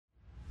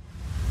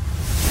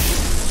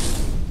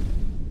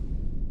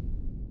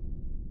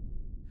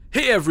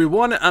Hey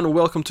everyone, and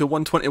welcome to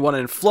 121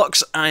 in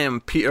Flux. I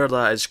am Peter,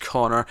 that is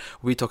Connor.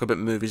 We talk about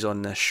movies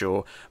on this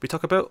show. We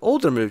talk about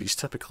older movies,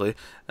 typically.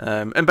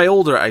 And by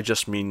older, I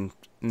just mean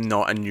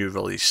not a new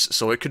release.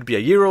 So it could be a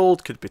year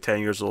old, could be 10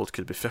 years old,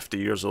 could be 50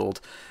 years old.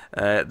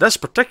 This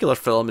particular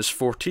film is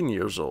 14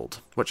 years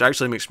old, which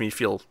actually makes me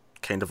feel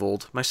kind of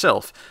old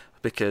myself,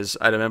 because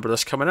I remember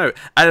this coming out.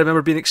 I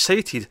remember being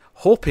excited,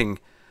 hoping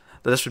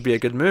that this would be a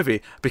good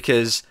movie,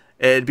 because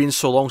it had been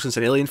so long since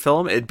an Alien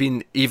film. It had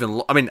been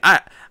even...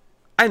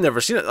 I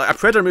never seen it. Like, a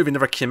Predator movie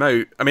never came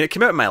out. I mean, it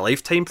came out in my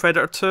lifetime,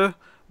 Predator 2,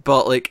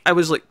 but like I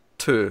was like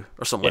 2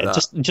 or something like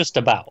that. Just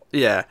about.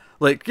 Yeah,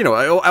 like, you know,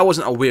 I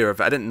wasn't aware of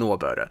it. I didn't know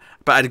about it.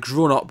 But I'd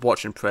grown up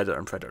watching Predator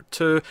and Predator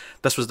 2.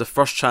 This was the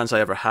first chance I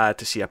ever had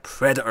to see a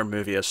Predator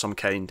movie of some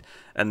kind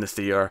in the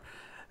theatre.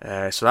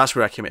 So that's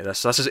where I came into this.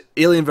 So this is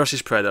Alien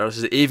vs Predator. This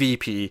is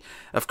AVP.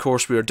 Of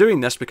course, we are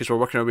doing this because we're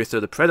working our way through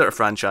the Predator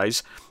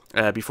franchise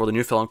before the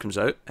new film comes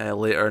out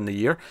later in the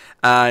year.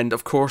 And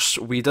of course,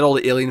 we did all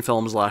the Alien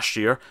films last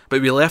year,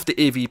 but we left the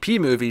AVP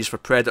movies for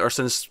Predator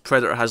since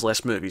Predator has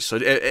less movies. So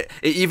it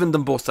evened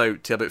them both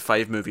out to about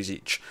 5 movies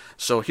each.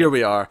 So here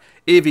we are,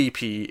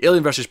 AVP,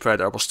 Alien vs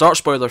Predator. We'll start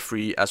spoiler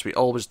free as we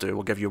always do.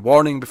 We'll give you a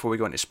warning before we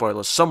go into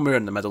spoilers somewhere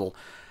in the middle.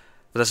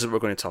 But this is what we're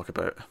going to talk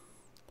about.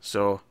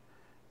 So...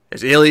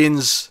 it's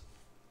aliens,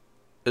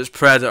 it's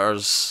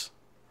predators,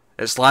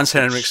 it's Lance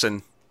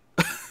Henriksen.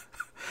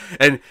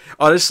 And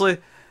honestly,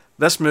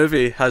 this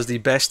movie has the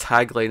best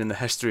tagline in the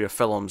history of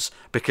films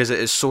because it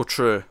is so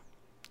true.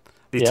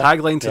 The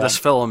tagline to this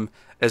film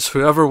is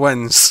whoever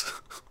wins,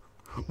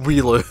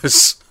 we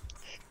lose.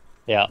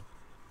 Yeah.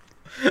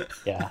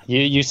 Yeah.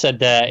 You said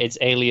it's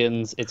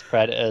aliens, it's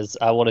predators.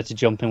 I wanted to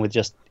jump in with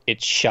just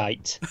it's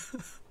shite.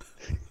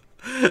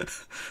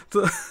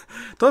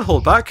 Don't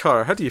hold back,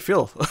 Car. How do you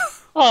feel?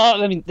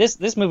 Oh, I mean,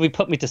 this movie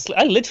put me to sleep.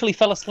 I literally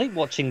fell asleep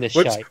watching this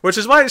shite. Which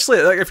is why it's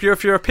late. Like, if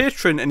you're a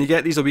patron and you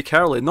get these a week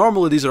early,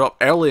 normally these are up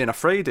early on a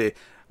Friday.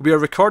 We are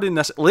recording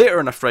this later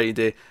on a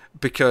Friday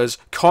because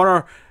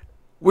Connor...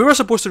 we were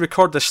supposed to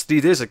record this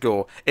 3 days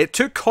ago. It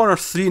took Connor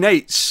 3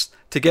 nights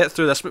to get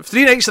through this...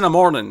 3 nights in the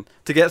morning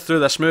to get through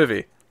this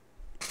movie.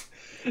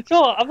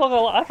 No,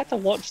 I had to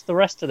watch the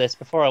rest of this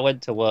before I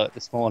went to work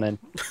this morning.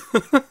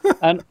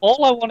 And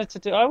all I wanted to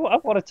do, I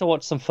wanted to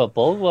watch some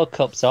football. World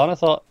Cup's on. I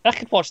thought I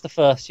could watch the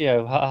first,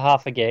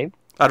 half a game.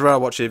 I'd rather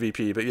watch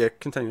AVP, but yeah,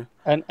 continue.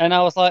 And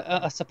I was like,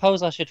 I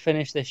suppose I should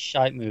finish this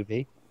shite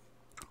movie.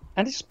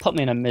 And it just put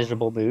me in a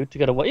miserable mood to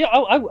go to work.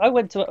 I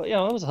went to,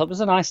 it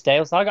was a nice day.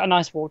 I got a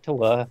nice walk to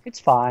work.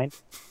 It's fine.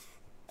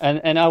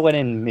 And I went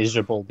in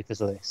miserable because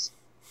of this.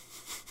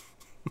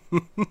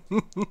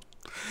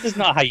 This is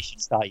not how you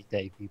should start your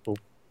day, people.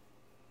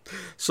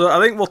 So I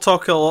think we'll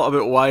talk a lot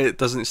about why it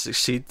doesn't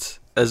succeed.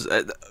 As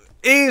it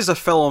is a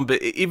film,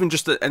 but even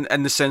just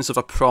in the sense of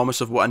a promise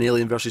of what an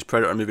Alien vs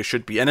Predator movie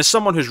should be. And as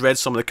someone who's read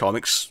some of the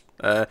comics,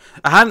 I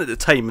hadn't at the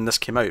time when this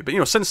came out,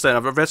 but since then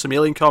I've read some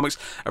Alien comics,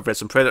 I've read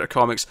some Predator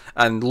comics,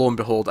 and lo and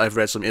behold, I've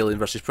read some Alien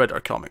vs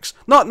Predator comics.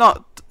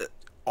 Not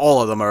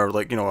all of them are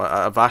like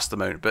a vast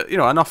amount, but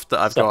enough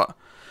that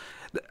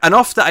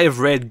enough that I have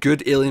read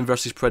good Alien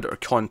vs Predator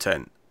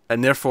content.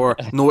 And therefore,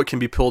 know it can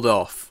be pulled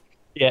off.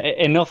 Yeah,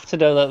 enough to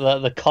know that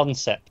the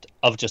concept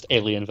of just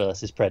Alien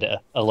versus Predator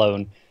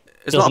alone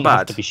it's doesn't not bad.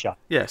 Have to be shot.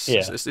 Yes,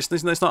 yeah.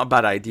 It's not a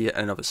bad idea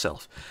in and of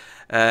itself.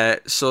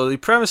 So the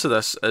premise of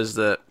this is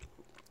that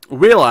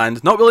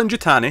Weyland, not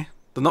Weyland-Yutani,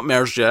 they're not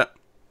merged yet,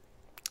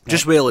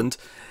 just Weyland,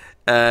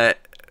 one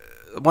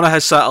of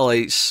his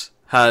satellites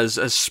has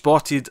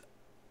spotted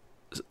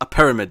a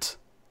pyramid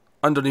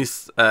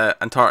underneath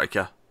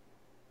Antarctica.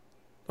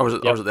 Or was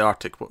it the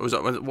Arctic?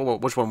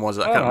 Which one was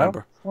it? I can't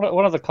remember.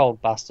 One of the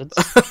cold bastards.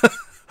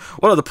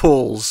 One of the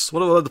poles.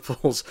 One of the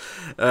poles.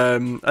 I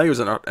think it was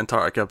in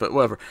Antarctica, but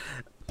whatever.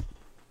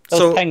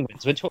 Those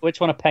penguins. Which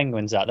one are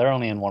penguins at? They're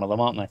only in one of them,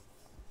 aren't they?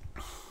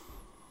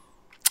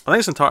 I think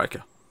it's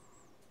Antarctica.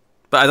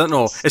 But I don't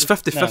know. It's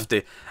 50-50.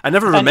 No. I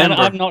never remember. And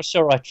I'm not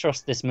sure I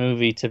trust this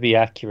movie to be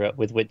accurate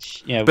with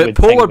which... But with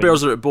polar penguins.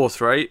 Bears are at both,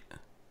 right?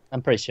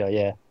 I'm pretty sure,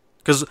 yeah.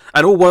 Because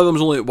I know one of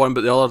them's only at one,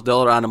 but the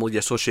other animal you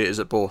associate is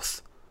at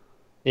both.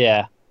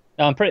 Yeah,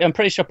 no, I'm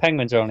pretty sure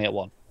penguins are only at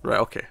one. Right.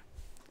 Okay.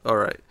 All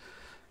right.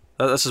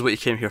 This is what you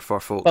came here for,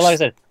 folks. But like I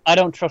said, I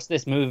don't trust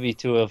this movie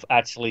to have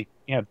actually,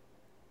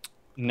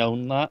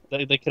 known that.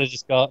 They could have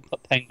just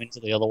put penguins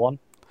at the other one.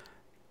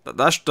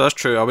 That's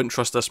true. I wouldn't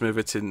trust this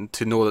movie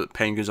to know that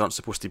penguins aren't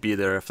supposed to be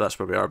there if that's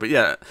where we are. But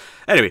yeah.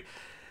 Anyway,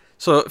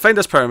 so find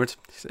this pyramid.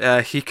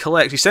 He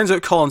sends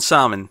out Colin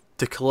Salmon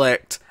to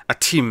collect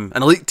an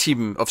elite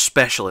team of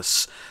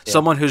specialists,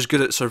 someone who's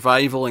good at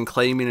survival and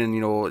climbing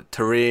and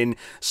terrain,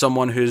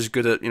 someone who's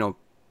good at I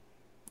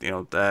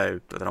don't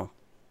know,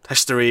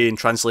 history and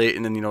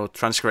translating and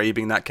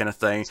transcribing, that kind of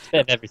thing.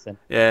 Bit of everything.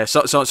 Yeah,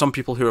 so some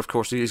people who, of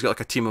course, he's got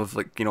like a team of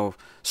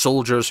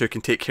soldiers who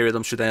can take care of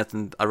them should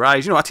anything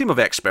arise. A team of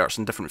experts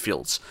in different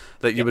fields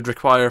that you would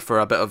require for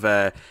a bit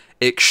of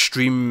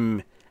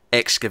extreme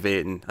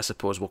excavating, I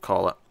suppose we'll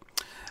call it.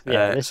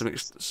 Yeah,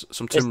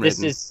 some tomb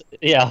raiding.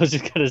 I was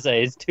just gonna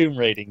say, it's tomb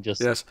raiding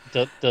just Yes.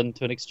 done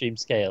to an extreme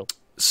scale.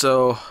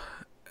 So,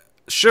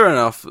 sure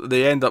enough,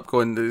 they end up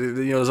going.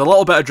 There's a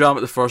little bit of drama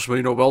at the first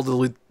one. Will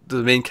the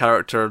main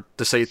character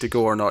decide to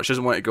go or not? She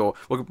doesn't want to go.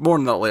 Well, more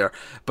on that later.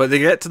 But they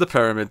get to the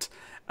pyramid,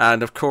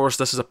 and of course,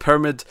 this is a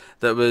pyramid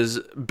that was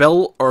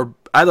built or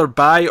either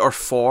by or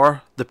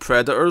for the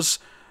Predators,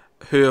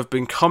 who have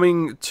been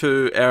coming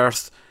to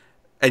Earth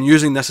and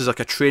using this as like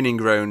a training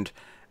ground.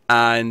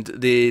 And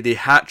they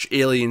hatch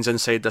aliens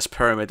inside this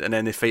pyramid, and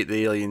then they fight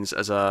the aliens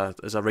as a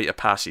rite of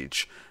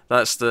passage.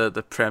 That's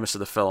the premise of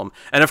the film.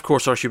 And of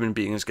course, our human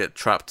beings get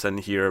trapped in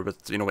here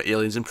with with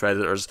aliens and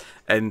predators,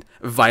 and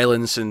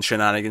violence and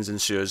shenanigans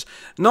ensues.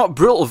 Not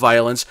brutal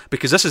violence,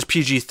 because this is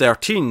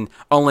PG-13,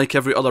 unlike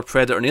every other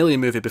Predator and Alien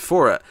movie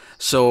before it.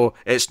 So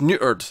it's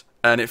neutered,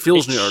 and it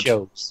feels neutered.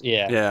 Shows,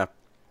 yeah. Yeah.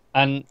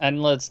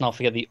 And let's not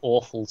forget the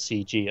awful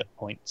CG at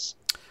points.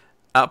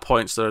 At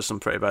points, there's some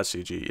pretty bad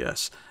CG,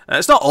 yes.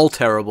 It's not all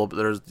terrible, but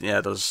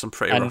there's some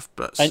pretty rough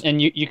bits. And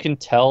you can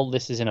tell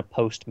this is in a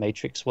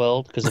post-Matrix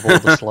world because of all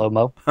the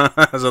slow-mo.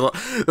 there's a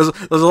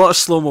lot of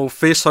slow-mo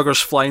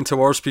facehuggers flying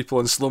towards people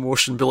in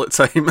slow-motion bullet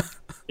time.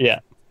 Yeah.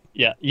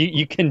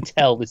 You can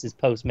tell this is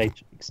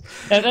post-Matrix.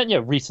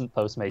 And recent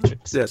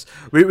post-Matrix. Yes.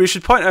 We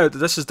should point out that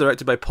this is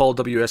directed by Paul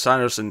W.S.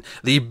 Anderson,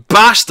 the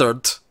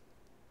bastard...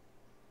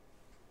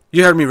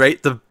 You heard me right.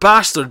 The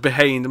bastard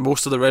behind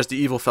most of the Resident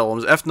Evil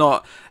films. If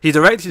not, he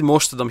directed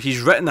most of them.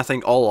 He's written, I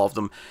think, all of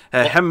them.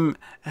 Him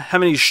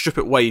and his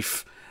stupid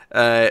wife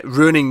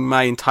ruining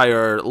my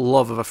entire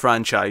love of a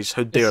franchise.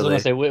 How dare they?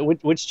 Say,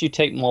 which do you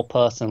take more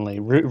personally?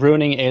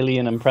 Ruining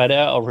Alien and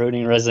Predator or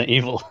ruining Resident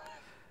Evil?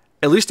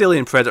 At least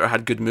Alien and Predator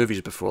had good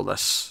movies before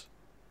this.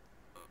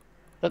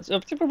 That's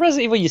Resident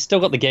Evil. You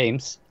still got the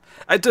games.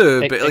 I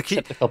do, but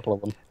except a couple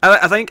of them.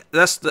 I think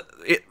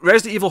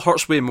Resident Evil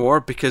hurts way more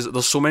because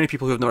there's so many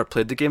people who have never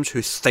played the games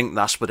who think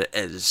that's what it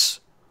is.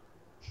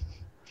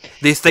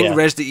 They think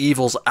Resident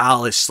Evil's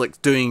Alice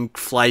doing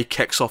fly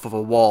kicks off of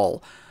a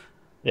wall.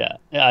 Yeah.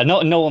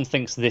 No one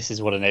thinks this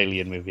is what an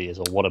Alien movie is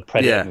or what a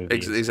Predator movie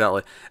is.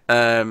 Exactly.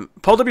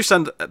 Paul W.S.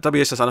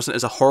 Anderson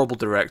is a horrible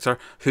director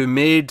who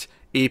made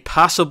a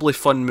passably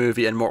fun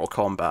movie in Mortal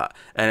Kombat,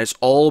 and it's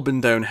all been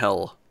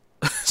downhill.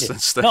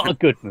 Since then. Not a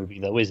good movie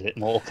though, is it?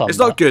 Mortal Kombat. It's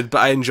not good,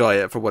 but I enjoy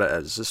it for what it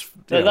is.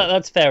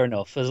 That's fair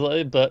enough,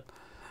 but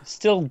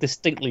still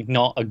distinctly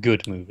not a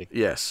good movie.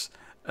 Yes,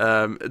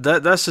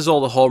 this is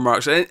all the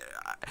hallmarks, and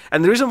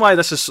the reason why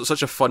this is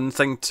such a fun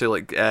thing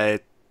to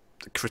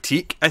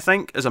critique, I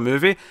think, as a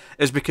movie,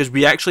 is because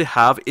we actually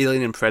have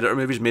Alien and Predator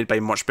movies made by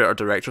much better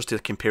directors to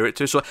compare it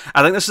to. So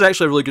I think this is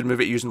actually a really good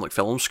movie to use in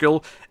film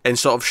school and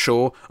sort of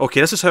show,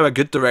 okay, this is how a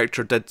good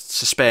director did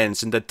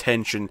suspense and did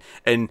tension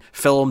and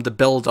filmed the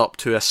build up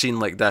to a scene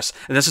like this,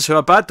 and this is how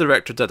a bad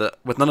director did it,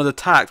 with none of the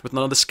tact, with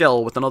none of the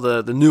skill, with none of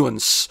the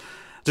nuance.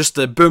 Just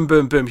the boom,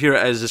 boom, boom, here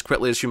it is, as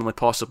quickly as humanly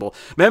possible.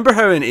 Remember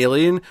how in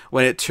Alien,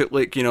 when it took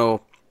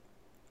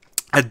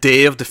a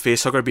day of the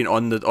facehugger being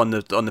on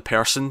the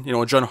person,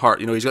 John Hurt,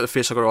 he's got the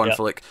facehugger on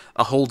for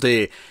a whole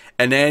day,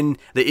 and then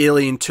the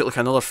alien took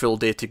another full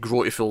day to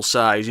grow to full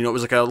size. It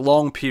was a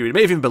long period. It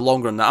may have even been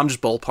longer than that. I'm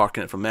just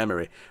ballparking it from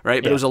memory,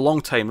 right? But it was a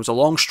long time. It was a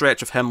long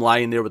stretch of him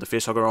lying there with the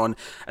facehugger on,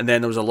 and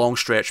then there was a long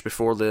stretch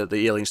before the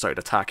alien started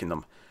attacking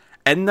them.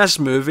 In this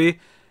movie,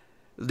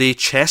 they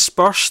chest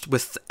burst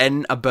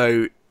within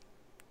about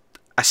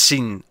a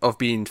scene of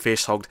being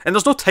face hugged, and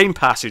there's no time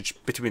passage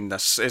between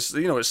this. It's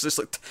it's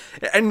just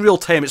in real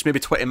time. It's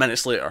maybe 20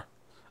 minutes later.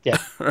 Yeah.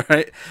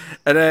 Right,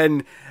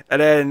 and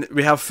then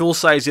we have full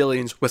size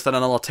aliens within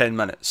another 10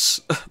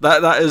 minutes.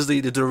 That is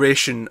the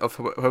duration of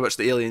how much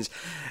the aliens.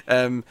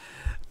 If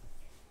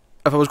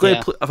I was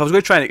going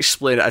to try and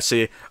explain it, I'd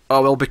say,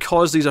 oh well,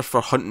 because these are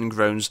for hunting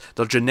grounds,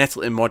 they're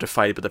genetically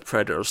modified by the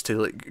predators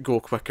to go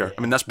quicker.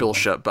 I mean, that's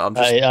bullshit, but I'm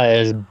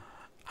just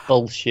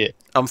bullshit.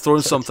 I'm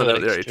throwing something out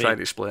there to try and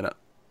explain it.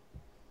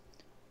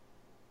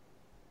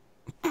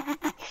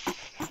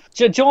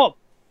 Do you know what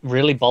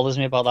really bothers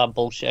me about that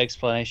bullshit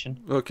explanation?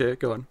 Okay,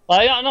 go on.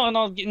 I'm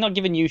not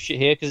giving you shit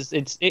here because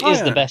it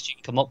is the best you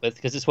can come up with,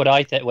 because it's what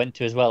I went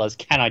to as well as,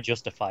 can I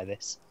justify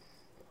this?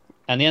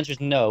 And the answer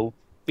is no,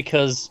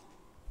 because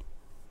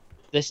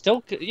they're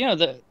still,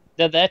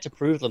 they're there to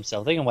prove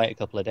themselves. They can wait a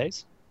couple of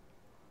days.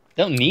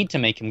 They don't need to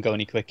make them go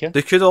any quicker.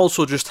 They could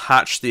also just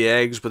hatch the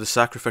eggs with the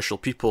sacrificial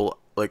people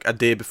a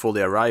day before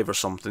they arrive or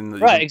something.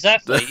 Right,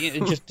 exactly.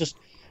 just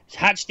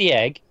hatch the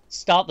egg,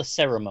 start the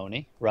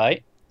ceremony,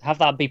 right? Have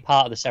that be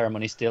part of the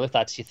ceremony still, if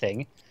that's your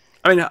thing.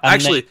 I mean,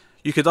 actually,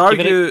 you could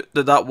argue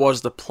that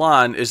was the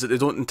plan, is that they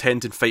don't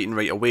intend on fighting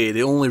right away.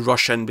 They only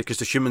rush in because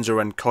the humans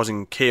are in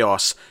causing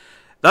chaos.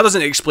 That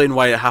doesn't explain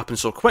why it happened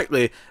so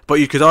quickly, but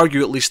you could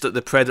argue at least that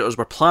the predators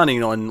were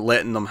planning on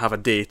letting them have a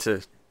day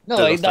to...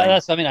 No,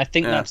 that's. I mean, I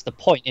think that's the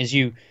point. Is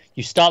you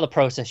start the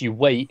process, you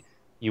wait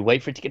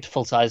for it to get to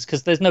full size,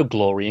 because there's no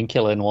glory in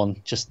killing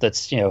one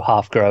that's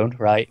half grown,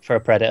 right? For a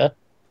predator,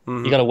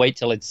 you got to wait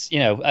till it's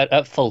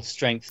at full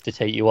strength to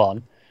take you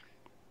on.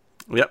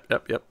 Yep.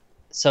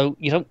 So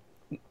you don't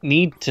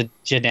need to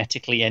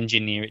genetically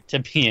engineer it to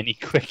be any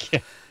quicker.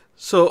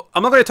 So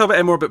I'm not going to talk about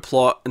any more about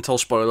plot until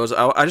spoilers.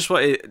 I just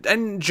want to,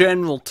 in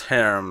general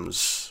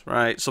terms,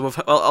 right? So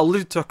I'll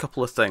allude to a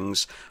couple of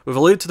things. We've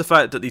alluded to the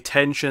fact that the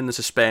tension, the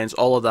suspense,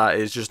 all of that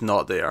is just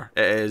not there.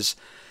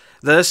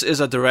 This is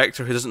a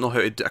director who doesn't know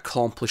how to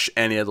accomplish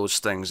any of those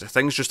things.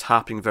 Things just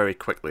happening very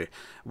quickly,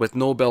 with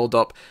no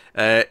build-up.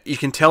 You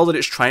can tell that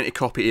it's trying to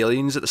copy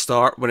Aliens at the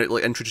start when it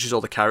like introduces all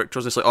the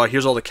characters. It's like, oh,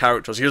 here's all the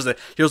characters. Here's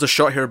the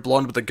short-haired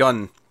blonde with the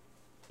gun.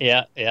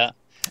 Yeah, yeah.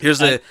 Here's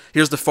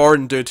the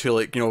foreign dude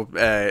who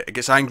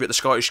gets angry at the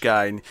Scottish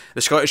guy, and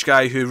the Scottish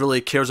guy who really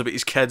cares about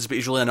his kids, but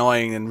he's really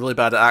annoying and really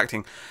bad at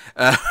acting.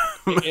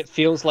 It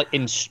feels like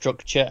in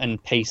structure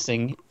and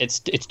pacing, it's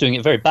doing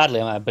it very badly,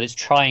 but it's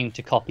trying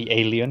to copy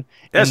Alien.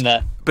 Yes,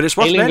 but it's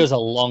worth Alien goes a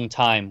long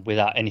time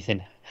without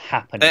anything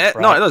happening. Right?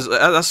 No, it does.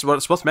 That's what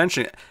it's worth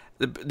mentioning.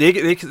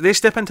 They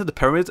step into the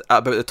pyramid at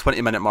about the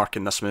 20-minute mark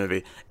in this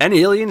movie. In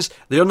Aliens,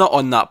 they're not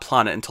on that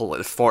planet until like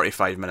the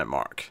 45-minute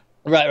mark.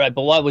 Right.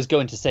 But what I was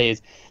going to say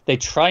is they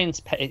try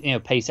and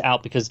pace it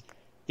out because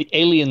the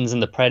aliens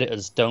and the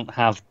predators don't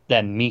have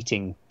their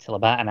meeting till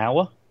about an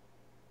hour.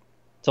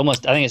 I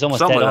think it's almost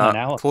Something dead like on that.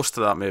 an hour. Close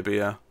to that, maybe,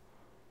 yeah.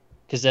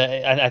 Because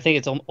I think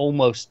it's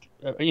almost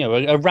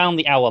around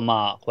the hour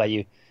mark where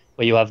you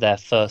have their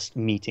first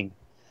meeting,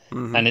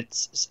 and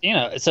it's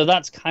so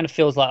that's kind of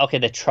feels like okay,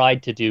 they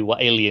tried to do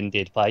what Alien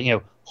did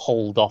by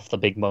hold off the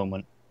big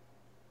moment,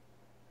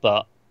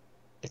 but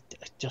it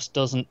just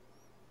doesn't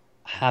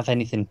have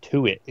anything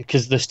to it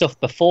because the stuff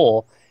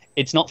before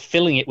it's not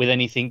filling it with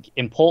anything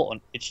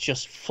important. It's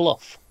just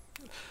fluff.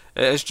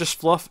 It's just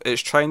fluff.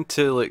 It's trying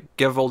to like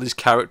give all these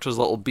characters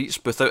little beats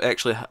without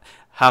actually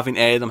having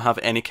any of them have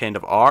any kind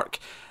of arc.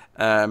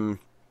 They're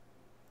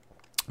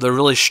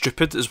really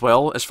stupid as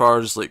well as far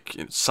as like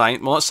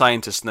not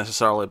scientists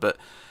necessarily, but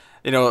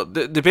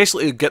they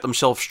basically get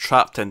themselves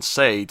trapped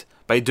inside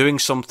by doing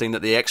something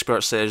that the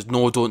expert says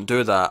no, don't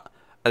do that,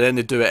 and then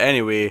they do it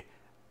anyway.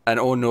 And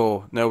oh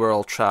no, now we're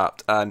all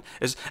trapped. And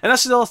this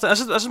is the other thing.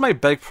 This is my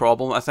big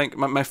problem. I think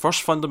my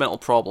first fundamental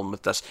problem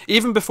with this,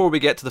 even before we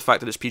get to the fact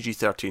that it's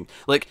PG-13,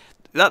 like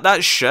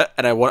that's shit.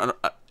 And I want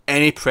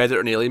any Predator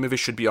and Alien movie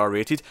should be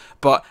R-rated.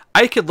 But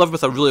I could live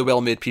with a really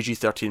well-made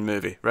PG-13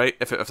 movie, right?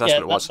 If that's what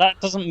it was.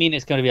 That doesn't mean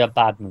it's going to be a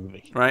bad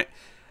movie, right?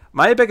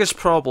 My biggest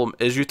problem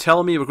is you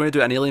tell me we're going to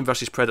do an Alien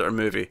versus Predator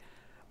movie.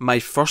 My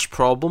first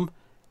problem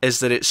is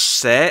that it's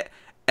set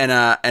in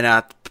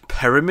a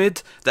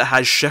pyramid that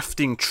has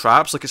shifting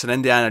traps like it's an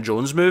Indiana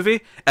Jones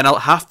movie, and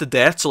half the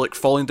deaths are like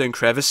falling down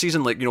crevices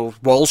and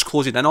walls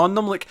closing in on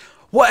them. Like,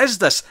 what is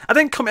this? I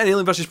didn't come to an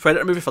Alien vs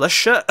Predator movie for this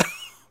shit.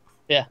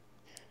 Yeah.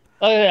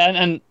 Oh, yeah,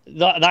 and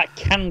that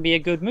can be a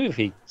good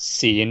movie.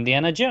 See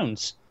Indiana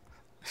Jones,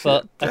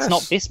 but that's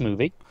not this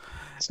movie.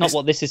 It's not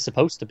what this is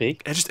supposed to be.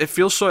 It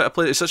feels so out of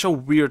place. It's such a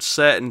weird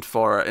setting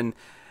for it, and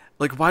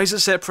like, why is it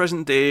set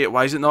present day?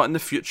 Why is it not in the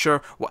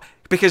future?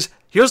 Because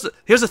here's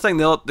the thing: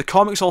 the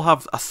comics all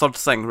have a third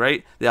thing,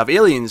 right? They have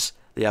aliens,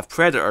 they have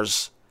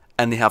predators,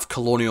 and they have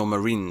colonial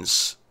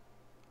marines.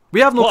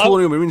 We have no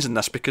colonial marines in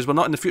this because we're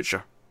not in the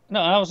future. No,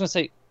 I was going to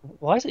say,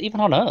 why is it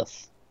even on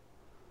Earth?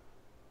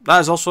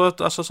 That's also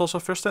a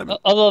fair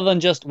statement. Other than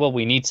just, well,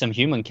 we need some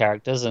human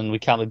characters, and we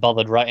can't be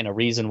bothered writing a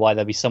reason why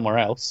they'll be somewhere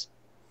else.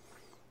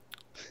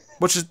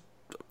 Which is,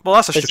 well,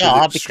 that's a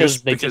bizarre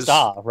because they just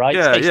are, right?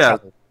 Yeah, Space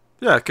travel.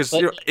 Yeah, because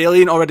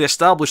Alien already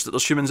established that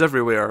there's humans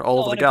everywhere, all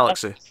over the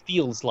galaxy. It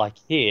feels like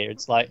here,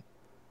 it's like,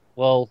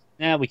 well,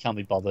 we can't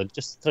be bothered.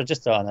 Just throw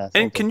it on Earth.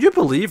 And can you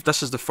believe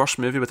this is the first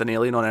movie with an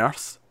alien on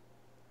Earth?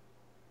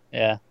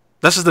 Yeah.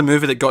 This is the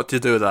movie that got to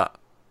do that.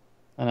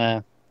 I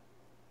know.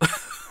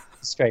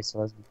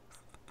 Disgraceful, isn't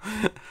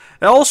it?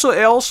 It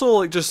also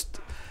like just,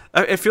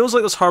 it feels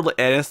like there's hardly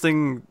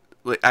anything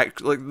like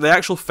the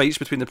actual fights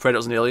between the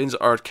Predators and Aliens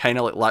are kind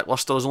of like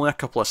lackluster. There's only a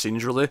couple of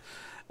scenes really.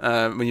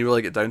 When you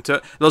really get down to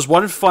it, there's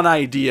one fun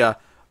idea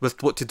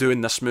with what to do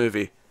in this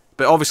movie,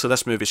 but obviously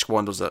this movie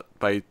squanders it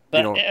by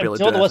barely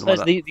doing anything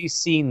with it. These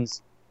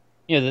scenes,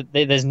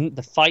 there's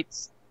the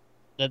fights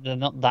that they're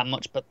not that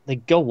much, but they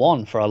go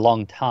on for a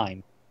long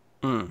time.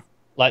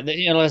 Like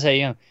I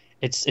say,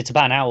 it's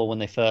about an hour when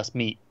they first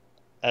meet.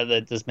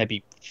 There's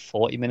maybe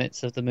 40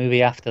 minutes of the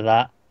movie after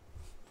that,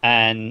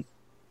 and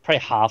probably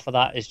half of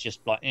that is just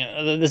like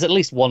there's at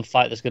least one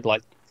fight that's good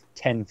like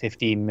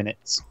 10-15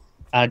 minutes.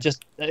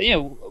 Just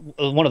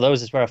one of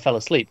those is where I fell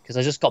asleep because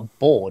I just got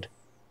bored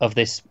of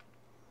this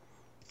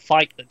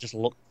fight that just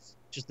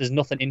there's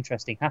nothing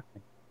interesting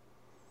happening.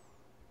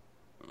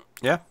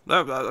 Yeah,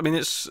 I mean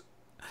it's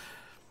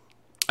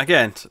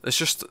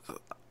just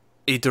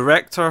a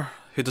director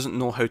who doesn't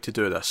know how to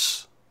do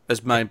this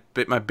is my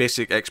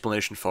basic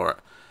explanation for it.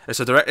 It's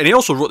a director, and he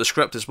also wrote the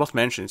script. It's worth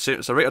mentioning.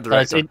 It's a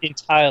writer-director. It's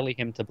entirely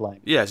him to blame.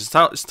 Yeah, it's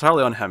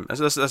entirely on him.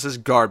 This is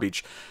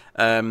garbage.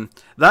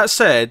 That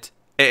said,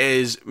 it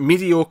is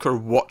mediocre,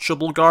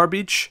 watchable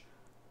garbage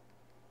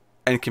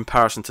in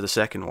comparison to the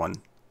second one.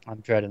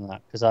 I'm dreading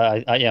that because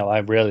I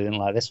really didn't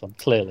like this one.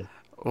 Clearly.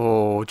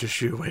 Oh,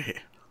 just you wait.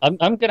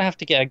 I'm gonna have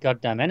to get a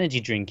goddamn energy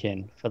drink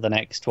in for the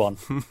next one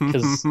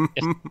because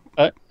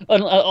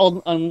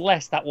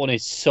unless that one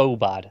is so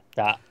bad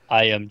that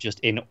I am just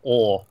in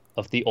awe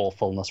of the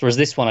awfulness, whereas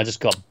this one I just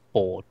got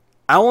bored.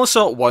 I only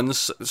saw it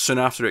once soon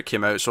after it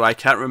came out, so I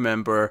can't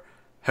remember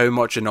how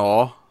much in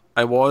awe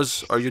I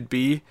was or you'd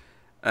be.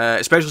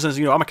 Especially since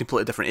I'm a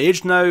completely different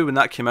age now. When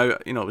that came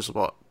out, it was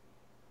what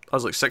I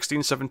was like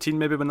 16, 17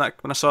 maybe when I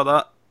saw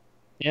that.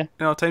 Yeah.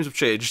 Times have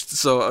changed,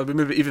 so I mean,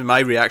 maybe even my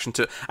reaction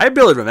to it, I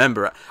barely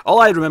remember it.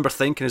 All I remember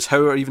thinking is how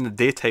are even the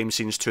daytime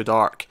scenes too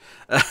dark.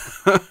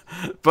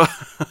 But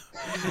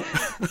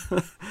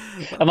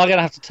Am I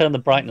gonna have to turn the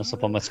brightness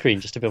up on my screen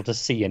just to be able to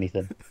see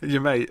anything?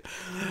 you might.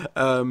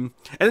 And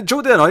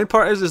Joe, the annoying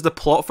part is the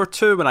plot for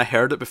 2. When I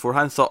heard it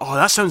beforehand, thought, oh,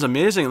 that sounds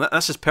amazing.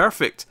 This is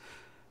perfect.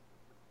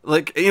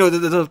 Like,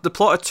 the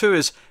plot of 2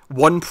 is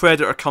one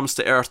predator comes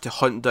to Earth to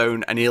hunt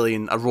down an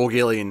alien, a rogue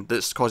alien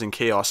that's causing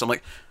chaos. I'm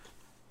like,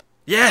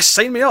 yes,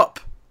 sign me up.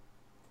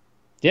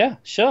 Yeah,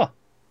 sure.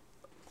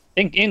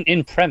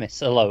 In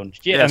premise alone.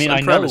 Yeah, Yes, I mean, in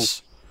I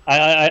premise.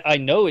 know, I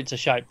know it's a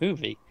shite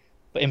movie,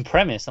 but in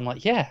premise, I'm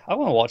like, yeah, I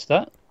want to watch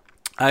that.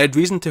 I had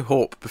reason to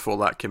hope before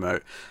that came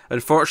out.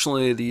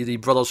 Unfortunately, the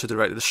brothers who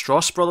directed the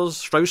Strauss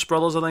brothers, I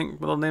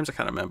think, were their names. I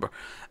can't remember.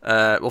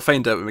 We'll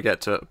find out when we get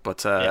to it.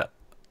 But Yeah.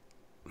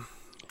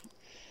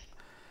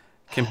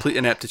 complete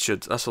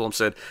ineptitude. That's all I'm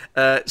saying.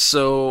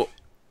 So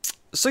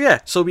yeah.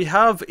 So we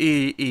have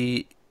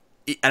an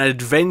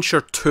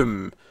adventure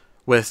tomb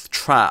with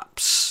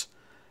traps.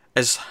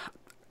 Is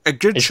a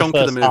good It's chunk the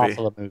of first the movie. half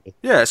of the movie.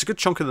 Yeah, it's a good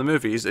chunk of the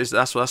movie.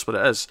 That's what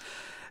it is.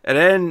 And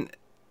then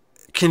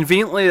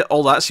conveniently,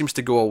 all that seems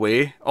to go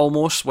away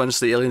almost once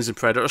the aliens and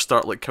predators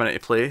start coming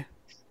into play.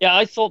 Yeah,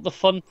 I thought the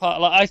fun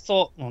part, well,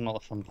 not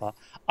the fun part.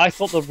 I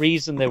thought the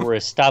reason they were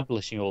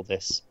establishing all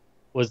this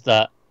was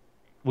that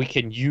we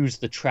can use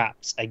the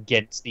traps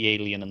against the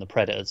alien and the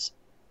predators.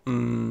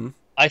 Mm,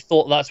 I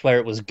thought that's where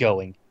it was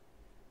going.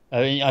 I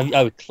mean,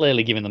 I was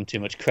clearly giving them too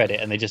much credit,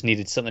 and they just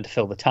needed something to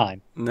fill the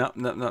time. no,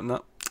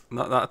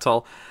 not that at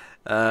all.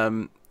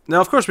 Now,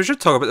 of course, we should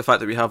talk about the fact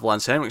that we have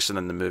Lance Henriksen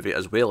in the movie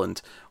as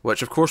Wayland,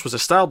 which, of course, was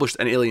established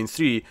in Alien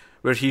 3,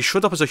 where he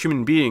showed up as a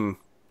human being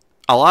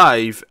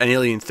alive in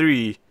Alien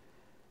 3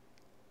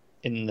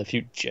 In the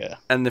future.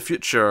 in the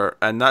future,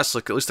 and that's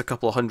at least a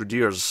couple of 100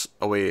 years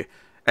away.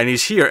 And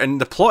he's here, and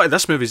the plot of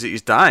this movie is that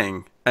he's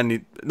dying,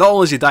 and not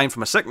only is he dying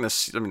from a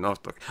sickness. I mean,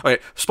 okay,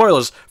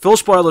 spoilers, full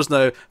spoilers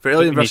now for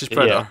Alien vs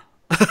Predator.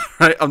 Yeah.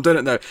 Right, I'm doing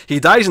it now. He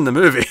dies in the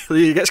movie.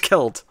 He gets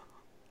killed.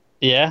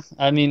 Yeah,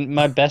 I mean,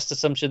 my best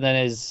assumption then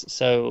is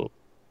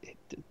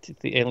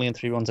the Alien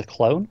 3 one's a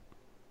clone?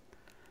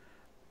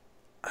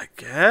 I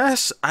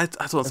guess I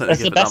don't think That's they the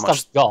give it that best much.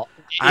 I've got.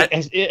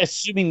 I-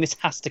 Assuming this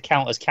has to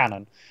count as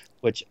canon,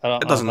 which I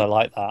don't It know doesn't. if I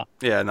like that.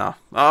 Yeah, no,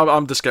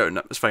 I'm discounting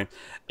it. It's fine.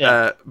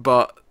 Yeah.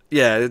 But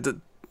yeah, they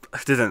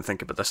didn't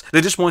think about this.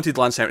 They just wanted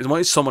Lance Henriksen. They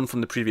wanted someone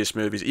from the previous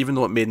movies, even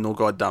though it made no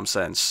goddamn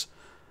sense.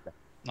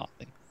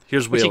 Nothing.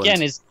 Here's Which Wayland.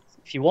 again is,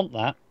 if you want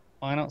that,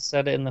 why not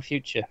set it in the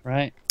future,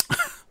 right?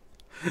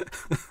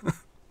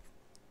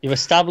 You've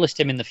established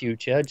him in the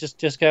future. Just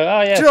go.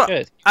 Oh yeah, Do you know,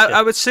 sure.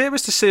 I would say it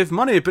was to save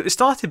money, but they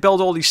started to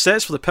build all these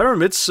sets for the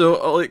pyramids,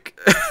 so like,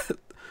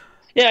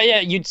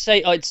 Yeah. You'd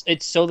say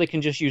it's so they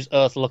can just use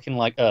Earth looking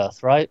like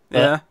Earth, right?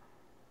 yeah.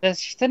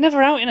 But they're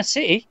never out in a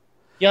city.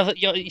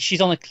 She's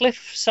on a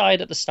cliff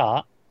side at the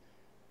start,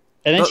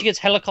 and then But- she gets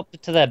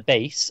helicoptered to their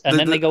base, and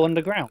then they go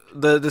underground.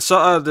 The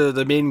sort of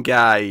the main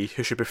guy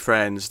who should be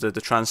friends, the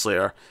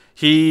translator,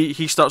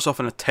 he starts off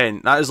in a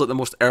tent. That is like the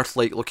most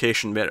Earth-like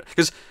location,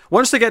 because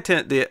once they get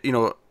to the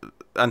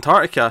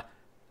Antarctica,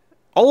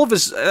 all of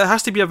it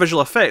has to be a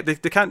visual effect. They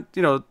can't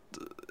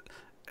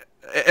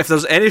if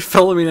there's any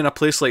filming in a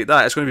place like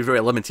that, it's going to be very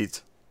limited.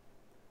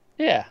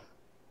 Yeah.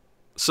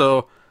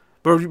 So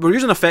we're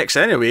using effects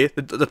anyway.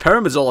 The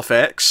pyramid's all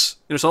effects.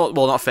 It's all,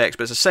 well, not effects,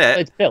 but it's a set.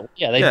 It's built.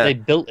 Yeah, Yeah. they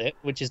built it,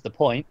 which is the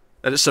point.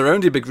 And it's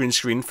surrounded by green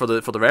screen for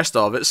the rest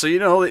of it. So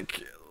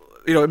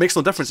it makes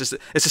no difference.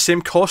 It's the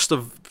same cost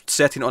of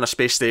setting it on a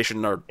space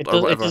station or It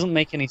whatever. doesn't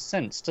make any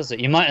sense, does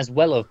it? You might as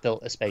well have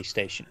built a space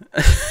station.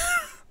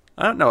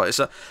 I don't know. It's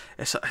a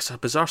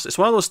bizarre. It's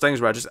one of those things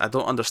where I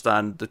don't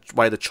understand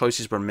why the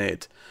choices were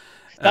made.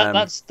 That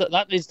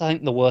is, I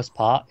think, the worst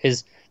part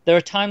is there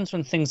are times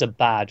when things are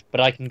bad, but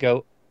I can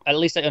go. At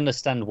least I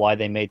understand why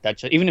they made that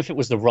choice, even if it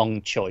was the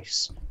wrong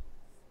choice.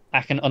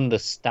 I can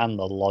understand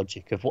the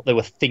logic of what they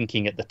were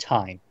thinking at the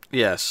time.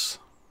 Yes.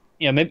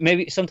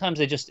 Maybe sometimes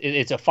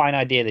it's a fine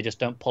idea, they just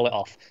don't pull it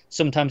off.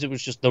 Sometimes it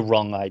was just the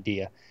wrong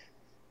idea.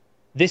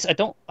 This I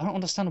don't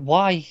understand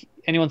why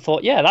anyone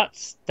thought, yeah,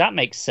 that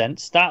makes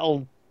sense.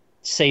 That'll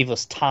save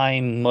us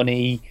time,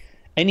 money,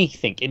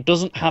 anything. It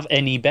doesn't have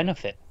any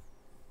benefit.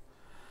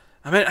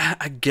 I mean,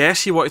 I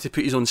guess he wanted to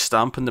put his own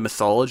stamp on the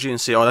mythology and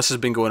say, oh, this has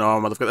been going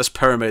on, well, they've got this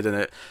pyramid in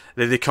it.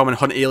 They come and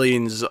hunt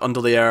aliens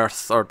under the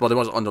earth, or, well, they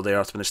wasn't under the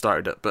earth when they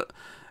started it, but,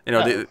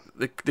 No.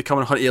 they come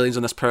and hunt aliens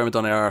on this pyramid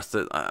on earth.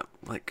 I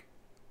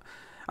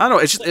don't know,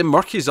 it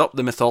murkies up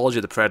the mythology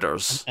of the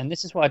Predators. And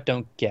this is what I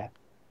don't get.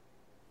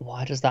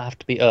 why does that have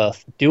to be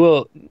Earth? It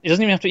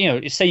doesn't even have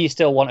to, say you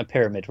still want a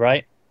pyramid,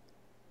 right?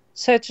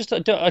 Say just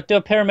do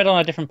a pyramid on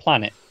a different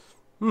planet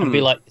and be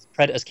Hmm. like,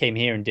 predators came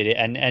here and did it,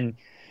 and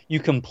you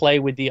can play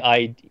with the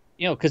idea,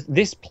 because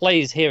this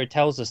plays here. It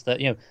tells us that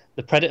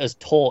the predators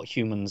taught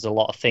humans a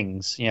lot of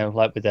things,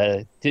 like with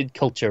their did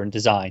culture and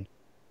design.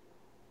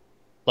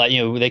 Like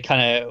they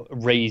kind of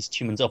raised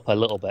humans up a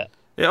little bit.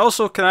 Yeah,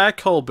 also, can I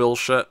call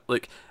bullshit?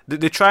 Like,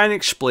 they try and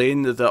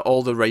explain that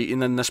all the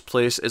writing in this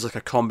place is like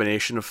a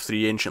combination of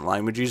three ancient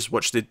languages,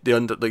 which the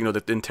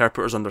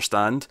interpreters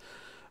understand.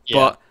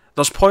 Yeah, But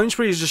there's points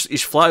where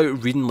he's flat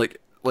out reading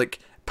like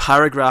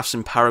paragraphs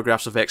and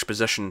paragraphs of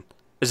exposition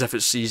as if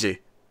it's easy,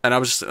 and I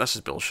was just, this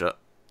is bullshit.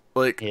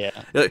 Like,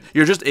 yeah.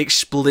 you're just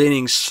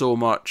explaining so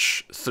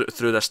much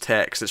through this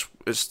text.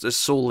 It's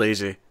so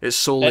lazy. It's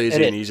so It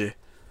lazy and is. easy.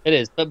 It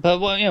is. But what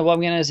what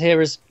I'm getting at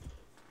here is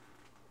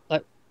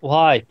like,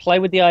 why play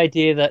with the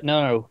idea that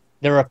no,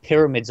 there are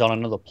pyramids on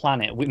another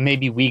planet.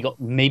 Maybe we got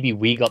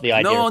the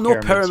idea No, of no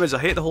pyramids. pyramids. I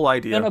hate the whole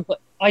No, idea. no,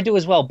 but I do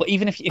as well. But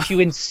even if you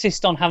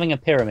insist on having a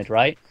pyramid,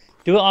 right?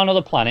 Do it on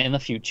another planet in the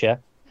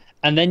future,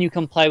 and then you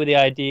can play with the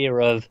idea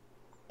of,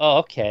 oh,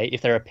 okay,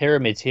 if there are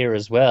pyramids here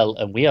as well,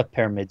 and we have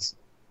pyramids,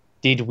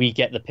 did we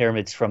get the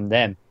pyramids from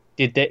them?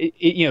 Did they,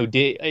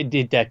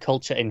 did their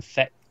culture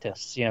infect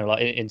us?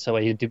 Like in some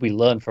way, did we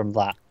learn from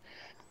that?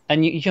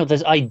 And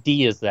there's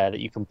ideas there that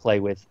you can play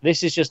with.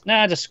 This is just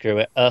screw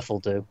it. Earth will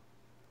do.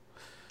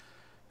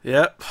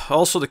 Yep.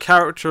 Also, the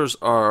characters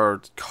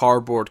are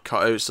cardboard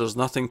cutouts. There's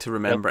nothing to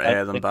Yep, remember I any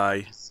of them think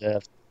by.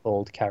 deserved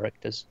old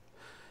characters.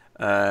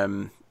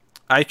 Um,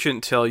 I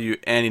couldn't tell you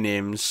any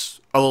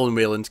names other than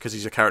Wayland because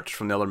he's a character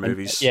from the other And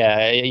movies.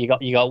 yeah, you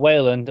got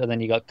Wayland, and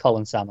then you got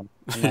Colin Salmon,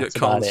 and You got that's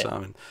Colin about it.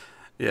 Salmon.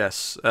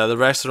 Yes. The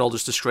rest are all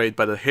just described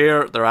by their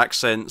hair, their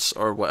accents,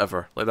 or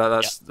whatever. Like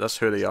that. Yeah, That's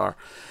who they are.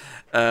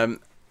 Um,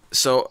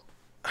 so,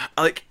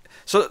 like,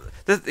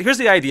 here's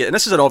the idea, and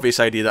this is an obvious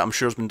idea that I'm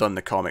sure has been done in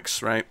the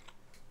comics, right?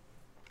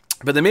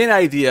 But the main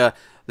idea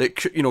that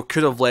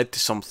could have led to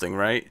something,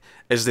 right,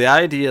 is the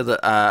idea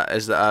that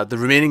the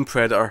remaining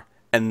predator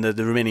and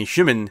the remaining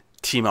human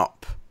team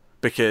up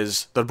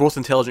because they're both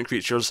intelligent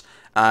creatures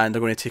and they're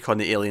going to take on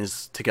the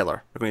aliens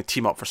together. They're going to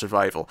team up for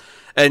survival.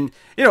 And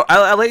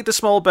I like the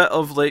small bit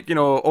of like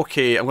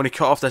okay, I'm going to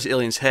cut off this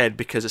alien's head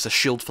because it's a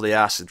shield for the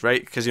acid,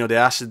 right? Because the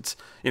acid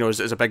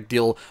is a big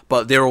deal,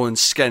 but their own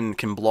skin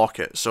can block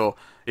it. So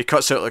he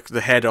cuts out like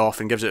the head off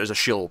and gives it as a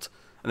shield,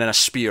 and then a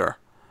spear.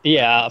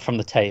 yeah, from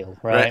the tail,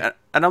 Right, right?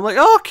 and I'm like,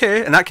 oh,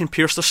 okay, and that can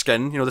pierce their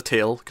skin, the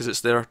tail, because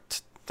it's their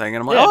thing,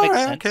 and I'm like, Yeah, it oh, makes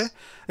right, okay,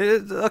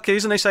 sense. okay,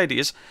 these are nice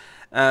ideas.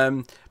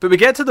 But we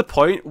get to the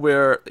point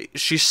where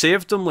she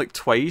saved him like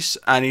twice,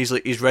 and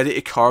he's ready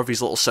to carve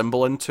his little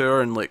symbol into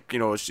her, and like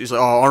she's like,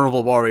 oh,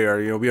 honorable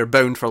warrior, we are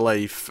bound for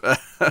life.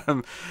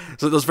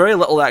 So there's very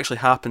little that actually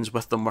happens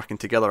with them working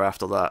together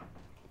after that.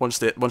 Once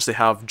they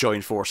have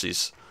joined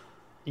forces.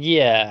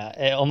 Yeah,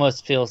 it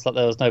almost feels like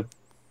there was no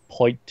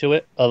point to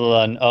it other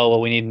than, oh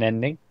well, we need an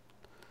ending.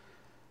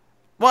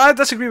 Well, I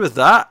disagree with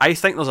that. I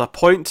think there's a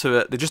point to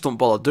it. They just don't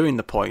bother doing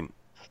the point.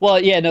 Well,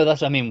 yeah, no,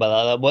 that's what I mean by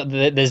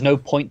that. There's no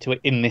point to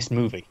it in this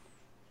movie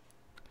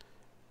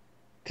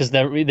because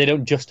they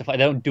don't justify,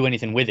 they don't do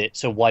anything with it.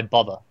 So why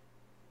bother?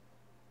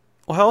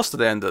 Well, how else did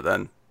they end it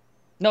then?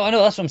 No, I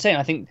know that's what I'm saying.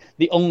 I think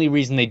the only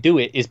reason they do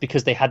it is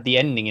because they had the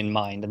ending in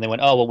mind and they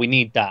went, oh well, we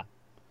need that,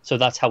 so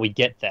that's how we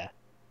get there.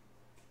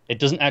 It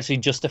doesn't actually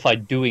justify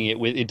doing it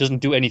with. It doesn't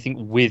do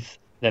anything with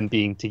them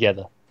being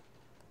together.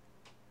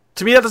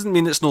 To me, that doesn't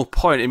mean it's no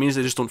point. It means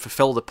they just don't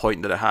fulfill the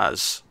point that it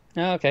has.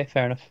 Oh, okay,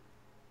 fair enough.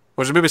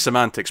 Which is maybe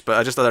semantics, but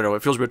I don't know.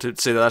 It feels weird to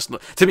say that. That's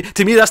not,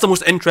 to me, that's the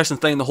most interesting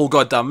thing in the whole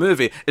goddamn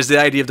movie is the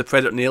idea of the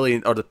predator and the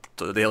alien, or the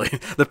alien,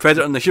 the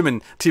predator and the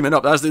human teaming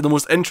up. That's the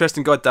most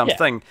interesting goddamn Yeah,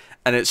 thing,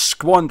 and it's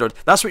squandered.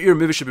 That's what your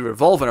movie should be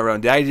revolving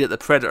around: the idea that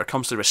the predator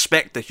comes to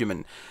respect the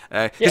human.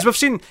 Because yeah, we've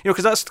seen,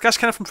 because that's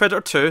kind of from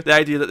Predator 2, the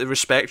idea that they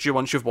respect you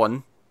once you've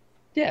won.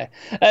 yeah.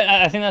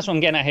 I think that's what I'm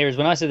getting at here. Is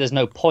when I say there's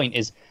no point,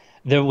 is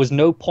there was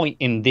no point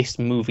in this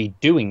movie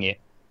doing it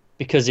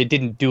because it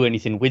didn't do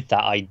anything with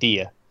that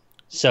idea.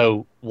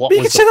 So what But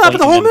you was can say the that point about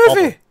the in whole them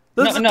movie.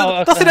 bothering?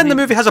 No, Nothing I in the mean,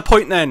 movie has a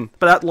point then,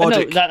 by that no,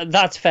 logic.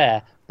 that's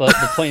fair. But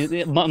the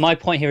point, my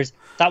point here is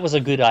that was a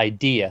good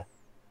idea.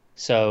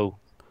 So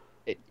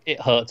it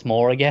hurts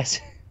more, I guess.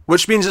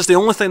 Which means it's the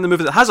only thing in the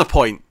movie that has a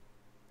point.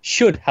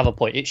 Should have a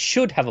point. It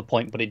should have a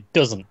point, but it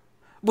doesn't.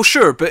 Well,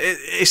 sure, but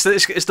it's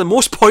the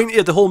most pointy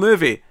of the whole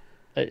movie.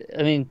 I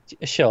mean,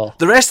 sure.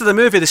 The rest of the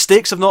movie, the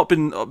stakes have not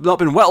been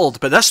whittled,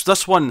 but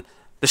this one,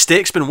 the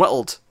stakes been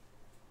whittled.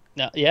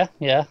 No, yeah,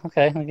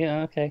 okay,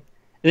 okay.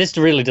 This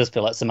really does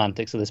feel like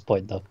semantics at this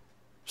point, though.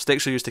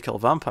 Stakes are used to kill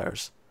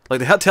vampires, like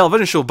the hit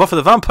television show Buffy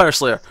the Vampire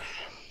Slayer.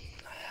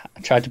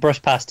 I tried to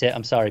brush past it.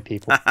 I'm sorry,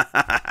 people.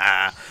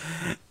 I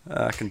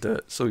can do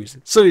it so easy,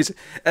 so easy.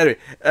 Anyway,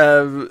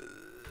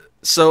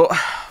 so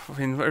I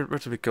mean, where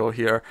do we go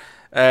here?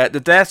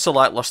 The deaths are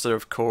lackluster,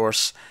 of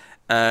course.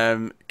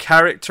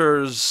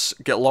 Characters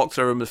get locked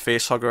in a room with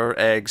facehugger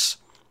eggs,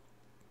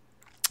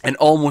 and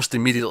almost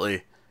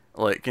immediately,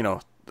 like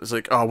it's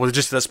like, oh, what did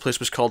you say this place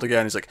was called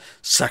again? He's like,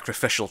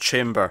 Sacrificial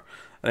Chamber.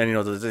 And then,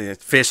 the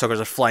facehuggers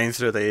are flying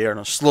through the air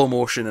in slow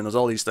motion, and there's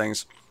all these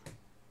things.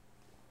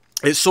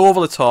 It's so over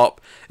the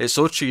top. It's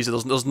so cheesy.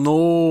 There's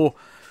no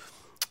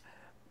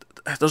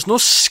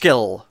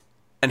skill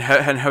in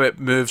how it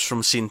moves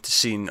from scene to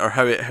scene, or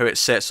how it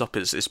sets up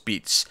its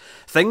beats.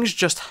 Things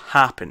just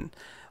happen.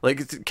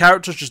 Like,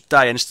 characters just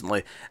die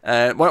instantly.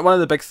 One of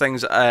the big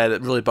things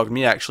that really bugged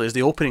me, actually, is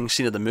the opening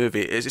scene of the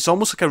movie. It's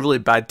almost like a really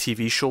bad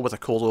TV show with a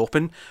cold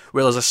open,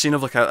 where there's a scene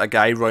of like a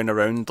guy running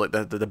around like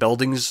the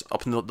buildings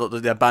up in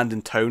the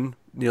abandoned town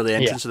near the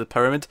entrance of the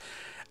pyramid,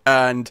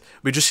 and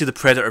we just see the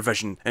predator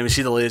vision, and we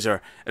see the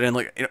laser, and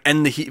then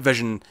in the heat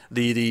vision,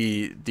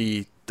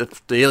 the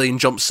alien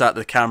jumps at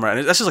the camera,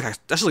 and this is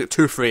like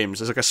 2 frames.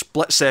 There's like a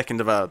split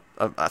second of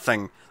a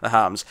thing that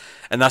happens,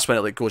 and that's when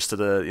it like goes to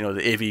the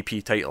the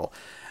AVP title.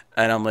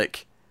 And I'm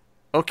like,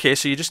 okay,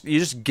 so you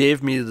just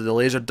gave me the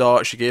laser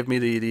dots, you gave me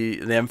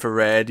the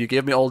infrared, you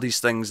gave me all these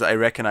things that I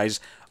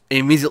recognize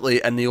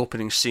immediately in the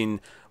opening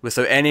scene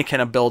without any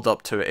kind of build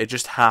up to it. It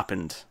just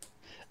happened.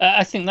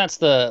 I think that's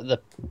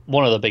the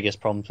one of the biggest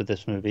problems with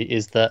this movie,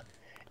 is that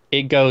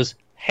it goes,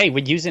 hey,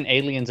 we're using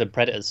aliens and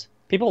predators.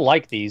 People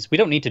like these. We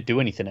don't need to do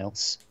anything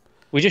else.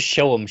 We just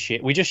show them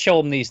shit. We just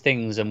show them these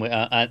things, and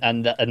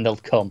they'll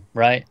come,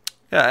 right?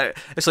 Yeah,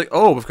 it's like,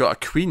 oh, we've got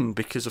a queen,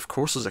 because of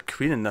course there's a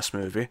queen in this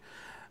movie.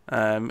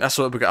 That's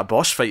why we've got a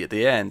boss fight at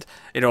the end.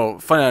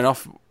 Funny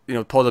enough,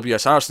 Paul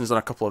W.S. Anderson's done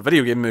a couple of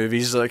video game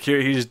movies. Like,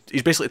 he's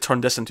basically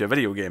turned this into a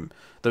video game,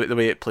 the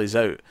way it plays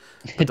out.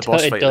 It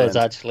does,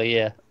 actually,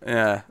 yeah.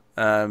 Yeah.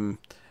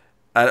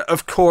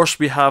 Of course,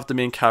 we have the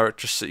main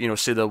character, say or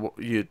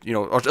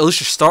at least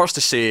she starts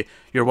to say,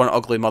 "You're one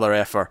ugly mother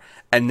effer,"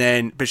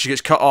 but she gets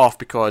cut off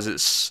because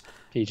it's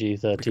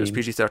PG-13. Because it's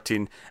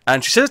PG-13,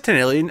 and she says it to an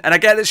alien, and I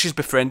get that she's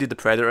befriended the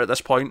predator at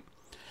this point.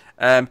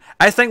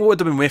 I think what would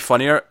have been way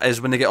funnier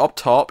is when they get up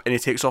top and he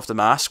takes off the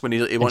mask when he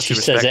wants to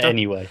respect her. She says it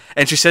anyway.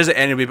 And she says it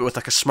anyway, but with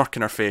like a smirk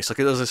in her face, like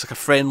there's like a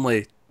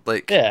friendly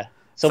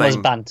someone's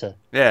banter.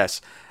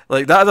 Yes,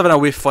 like that would have been a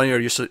way funnier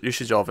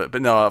usage of it.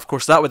 But no, of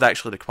course that would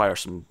actually require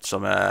some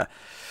I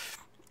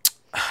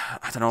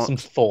don't know, some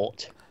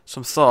thought.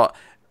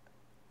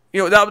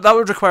 That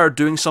would require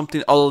doing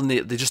something other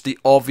than just the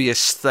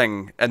obvious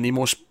thing and the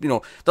most,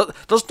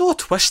 there's no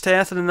twist to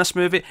anything in this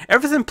movie.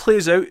 Everything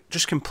plays out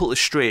just completely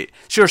straight.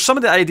 Sure, some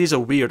of the ideas are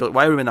weird, like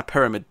why are we in a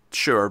pyramid?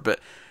 Sure, but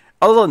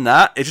other than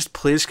that, it just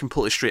plays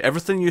completely straight.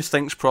 Everything you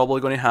think's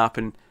probably going to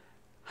happen,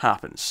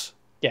 happens.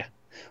 Yeah,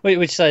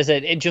 which says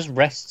that it just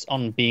rests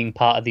on being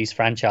part of these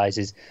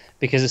franchises,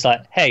 because it's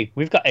like, hey,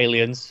 we've got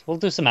aliens, we'll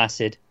do some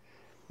acid,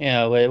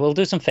 we'll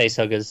do some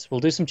facehuggers,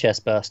 we'll do some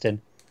chest bursting.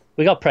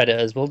 We got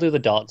predators, we'll do the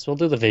dots, we'll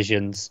do the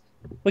visions.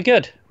 We're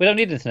good. We don't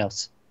need anything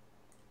else.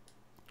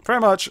 Very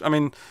much. I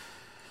mean,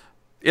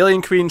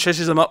 Alien Queen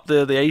chases them up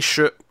the ice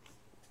chute.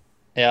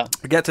 Yeah.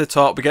 We get to the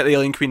top, we get the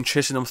Alien Queen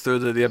chasing them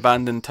through the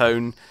abandoned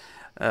town,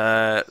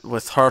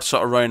 with her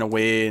sort of running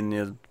away and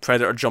the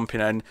Predator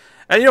jumping in.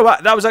 And you know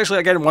what? That was actually,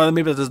 again, one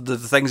of the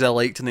things I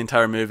liked in the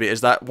entire movie,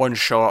 is that one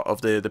shot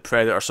of the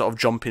Predator sort of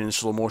jumping in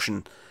slow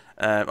motion.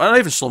 Not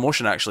even slow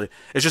motion, actually.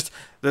 It's just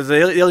the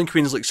Alien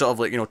Queen's like sort of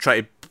like,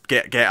 try to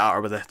get at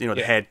her with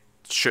the head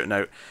shooting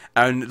out,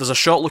 and there's a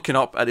shot looking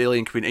up at the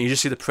Alien Queen, and you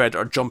just see the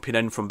Predator jumping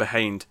in from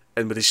behind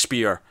and with his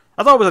spear.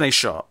 I thought it was a nice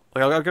shot.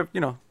 Like, I'll give,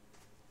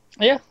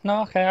 Yeah,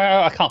 no, okay,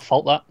 I can't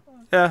fault that.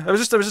 Yeah, it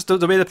was just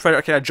the way the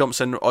Predator kind of jumps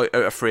in out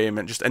of frame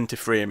and just into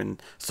frame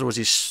and throws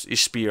his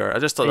spear. I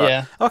just thought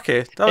that,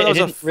 okay. It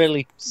didn't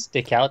really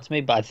stick out to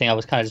me, but I think I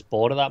was kind of just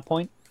bored at that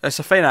point. It's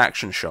a fine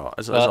action shot,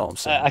 is all I'm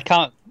saying. I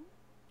can't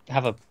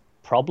have a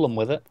problem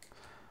with it.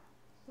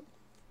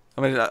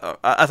 I mean,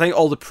 I think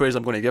all the praise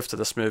I'm going to give to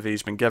this movie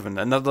has been given,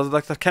 and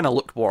they're kind of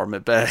lukewarm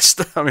at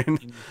best. I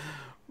mean,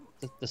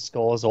 the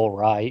score's all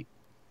right.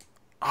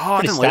 Oh,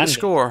 I didn't like the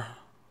score.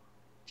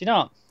 Do you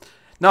not?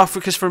 No,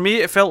 because for me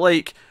it felt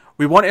like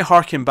we want to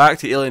harken back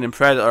to Alien and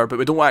Predator, but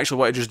we don't actually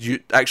want to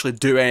just actually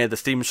do any of the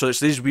themes. So it's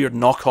these weird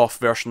knockoff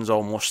versions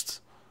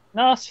almost.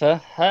 No, that's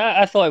fair.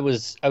 I thought it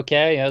was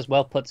okay. It was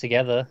well put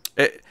together.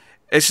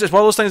 It's just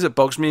one of those things that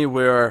bugs me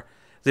where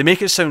they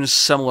make it sound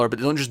similar, but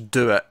they don't just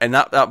do it, and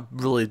that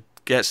really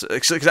gets.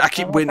 Cause I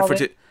keep waiting for it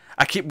to.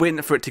 I keep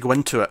waiting for it to go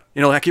into it.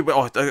 Okay,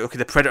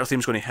 the Predator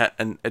theme's going to hit,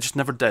 and it just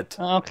never did.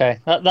 Okay,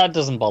 that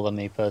doesn't bother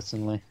me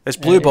personally. It's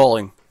blue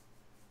balling.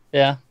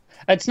 Yeah,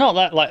 it's not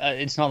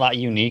that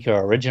unique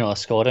or original a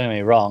score. Don't get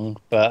me wrong,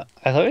 but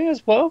I thought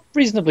it was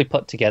reasonably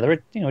put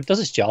together. It does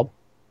its job.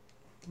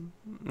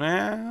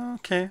 Yeah,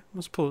 okay,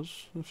 I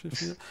suppose.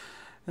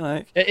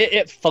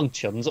 It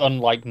functions,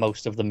 unlike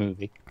most of the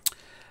movie.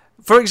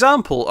 For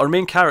example, our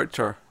main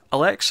character,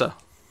 Alexa.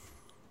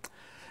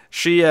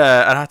 She,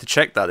 I had to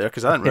check that there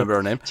because I didn't remember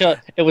her name. So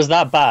it was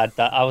that bad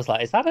that I was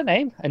like, is that a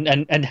name?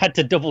 And had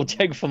to double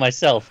check for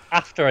myself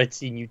after I'd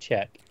seen you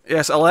check.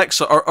 Yes,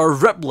 Alexa, or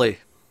Ripley.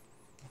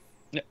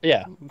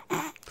 Yeah.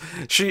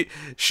 she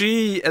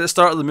at the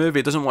start of the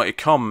movie doesn't want to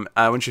come.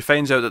 When she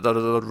finds out that they're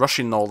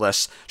rushing all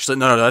this, she's like,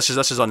 no, this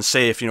is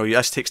unsafe. You know,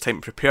 this takes time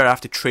to prepare. I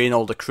have to train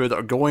all the crew that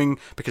are going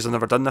because I've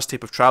never done this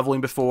type of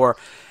traveling before.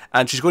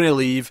 And she's going to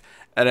leave,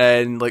 and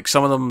then like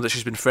some of them that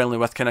she's been friendly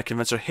with kind of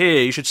convince her,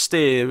 hey, you should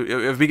stay.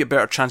 If we get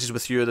better chances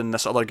with you than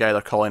this other guy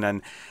they're calling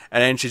in,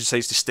 and then she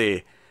decides to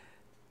stay.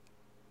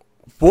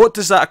 What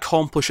does that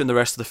accomplish in the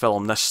rest of the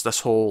film?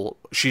 This whole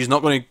she's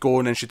not going to go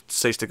and then she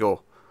decides to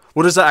go.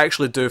 What does that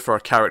actually do for her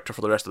character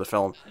for the rest of the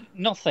film?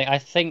 Nothing. I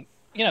think,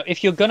 you know,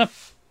 if you're going to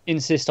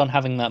insist on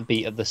having that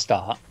beat at the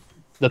start,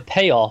 the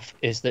payoff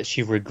is that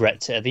she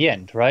regrets it at the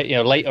end, right? You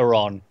know, later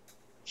on,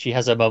 she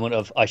has a moment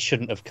of, I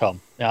shouldn't have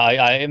come.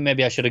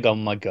 Maybe I should have gone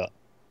with my gut.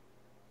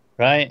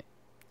 Right?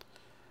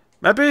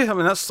 Maybe. I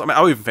mean,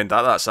 I would even find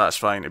that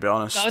satisfying, to be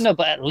honest. No,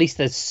 but at least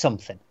there's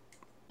something.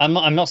 I'm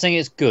not saying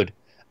it's good.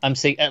 I'm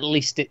saying at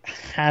least it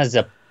has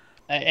a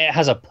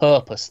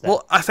purpose there.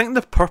 Well, I think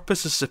the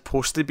purpose is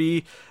supposed to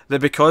be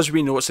that because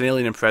we know it's an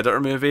Alien and Predator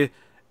movie,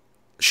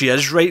 she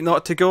is right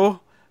not to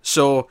go.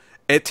 So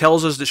it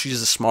tells us that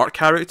she's a smart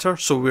character,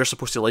 so we're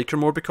supposed to like her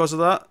more because of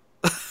that.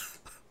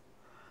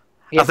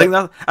 Yeah,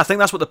 I think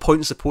that's what the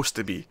point is supposed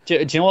to be. Do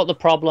you know what the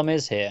problem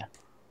is here?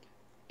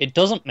 It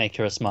doesn't make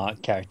her a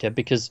smart character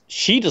because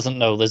she doesn't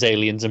know there's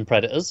aliens and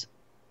predators.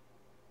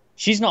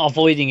 She's not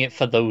avoiding it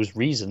for those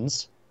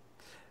reasons.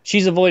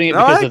 She's avoiding it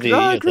because of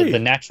the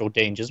natural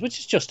dangers, which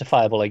is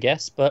justifiable, I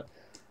guess. But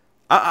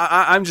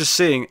I'm just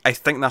saying, I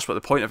think that's what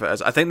the point of it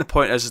is. I think the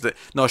point is that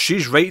no,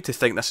 she's right to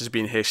think this is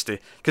being hasty,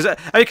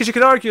 because you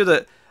could argue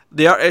that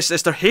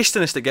it's their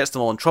hastiness that gets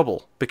them all in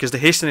trouble, because the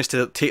hastiness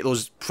to take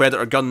those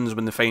predator guns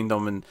when they find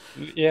them and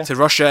to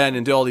rush in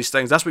and do all these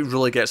things, that's what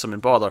really gets them in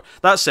bother.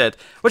 That said,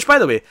 which by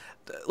the way,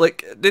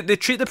 like they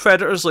treat the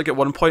predators like at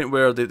one point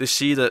where they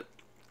see that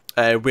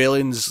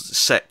Wayland's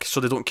sick, so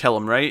they don't kill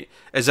him, right?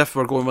 As if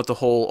we're going with the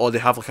whole, they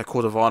have like a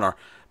code of honor.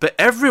 But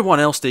everyone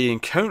else they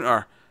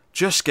encounter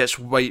just gets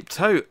wiped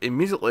out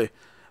immediately.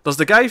 There's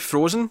the guy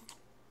frozen.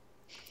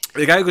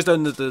 The guy who goes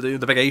down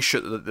the big ice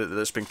chute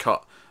that's been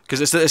cut.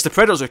 Because it's the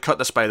predators who cut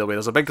this, by the way.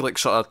 There's a big like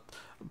sort of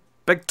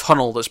big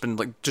tunnel that's been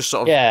like just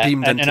sort of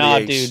beamed into the ice.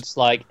 And our dude's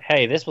like,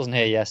 hey, this wasn't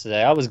here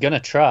yesterday. I was gonna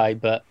try,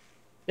 but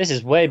this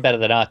is way better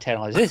than our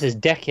technology. This is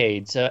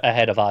decades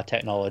ahead of our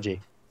technology.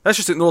 Let's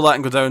just ignore that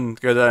and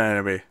go down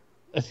anyway.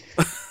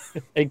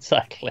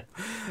 Exactly.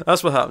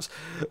 That's what happens.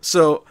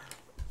 So,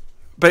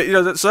 but you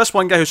know, so that's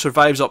one guy who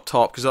survives up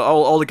top, because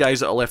all the guys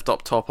that are left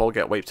up top all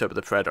get wiped out by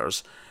the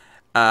predators,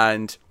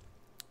 and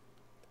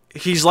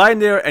he's lying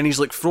there and he's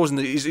like frozen.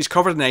 He's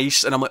covered in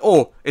ice, and I'm like,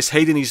 oh, it's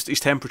hiding his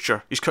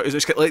temperature. It's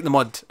like the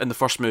mud in the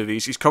first movie.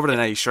 He's covered in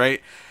ice, right?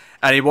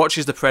 And he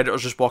watches the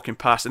predators just walking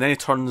past, and then he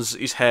turns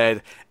his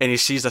head and he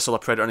sees this other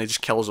predator and he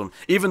just kills him,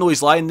 even though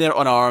he's lying there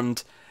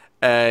unarmed.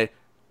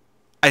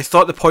 I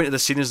thought the point of the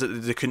scene is that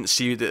they couldn't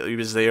see that he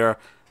was there.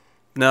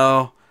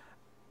 No,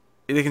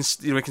 we can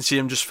see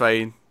him just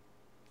fine.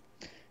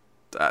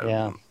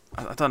 Yeah,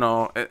 I don't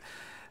know.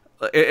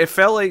 It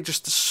felt like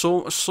just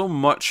so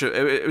much.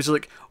 It was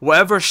like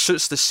whatever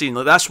suits the scene.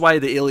 Like that's why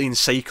the alien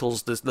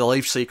cycles, the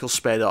life cycle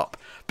sped up,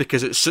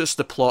 because it suits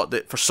the plot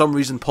that for some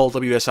reason Paul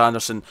W.S.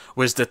 Anderson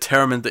was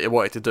determined that he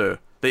wanted to do,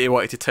 that he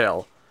wanted to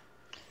tell.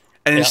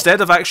 And instead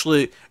of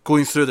actually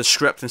going through the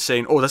script and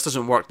saying, oh, this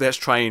doesn't work, let's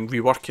try and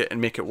rework it and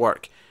make it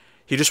work,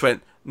 he just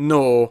went,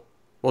 no,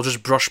 we'll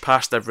just brush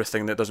past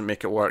everything that doesn't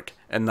make it work,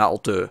 and that'll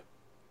do.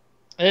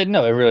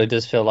 No, it really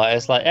does feel like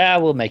it's like,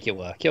 we'll make it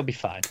work, it'll be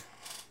fine.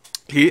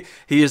 He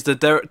is the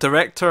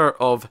director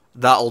of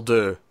that'll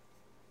do.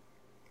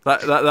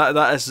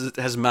 That is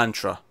his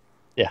mantra.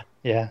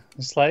 Yeah.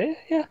 It's like,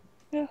 yeah,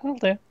 I'll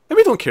do. And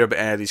we don't care about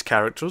any of these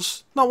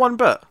characters, not one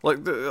bit.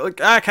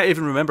 Like I can't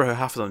even remember how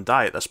half of them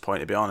die at this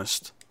point, to be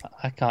honest.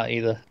 I can't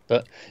either.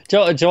 But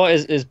Joe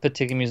is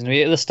particularly amusing to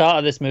me. At the start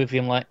of this movie,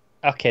 I'm like,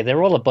 okay,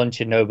 they're all a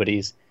bunch of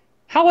nobodies.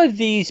 How are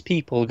these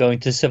people going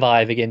to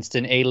survive against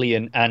an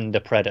alien and a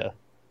predator?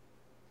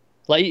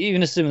 Like,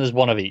 even assuming there's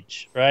one of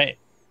each, right?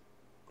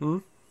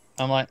 I'm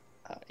like,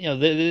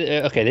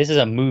 okay, this is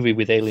a movie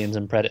with aliens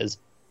and predators.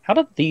 How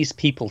do these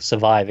people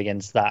survive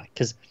against that?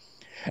 Because,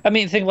 I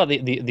mean, think about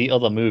the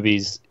other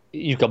movies.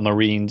 You've got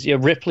Marines.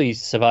 Ripley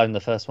survived in the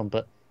first one,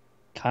 but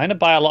kind of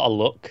by a lot of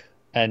luck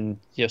and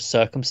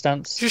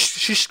circumstance.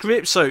 She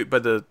scrapes out by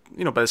the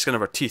skin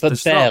of her teeth,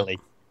 but barely.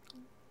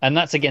 And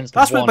that's against.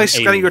 That's what by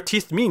skin of your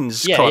teeth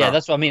means. Yeah, Connor. yeah,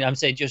 that's what I mean. I'm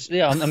saying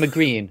I'm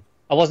agreeing.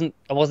 I wasn't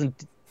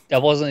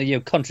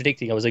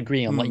contradicting. I was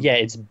agreeing. I'm like, yeah,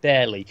 it's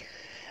barely,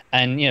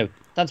 and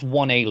that's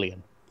one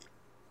alien.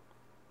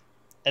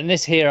 And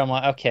this here, I'm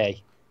like,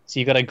 okay, so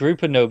you've got a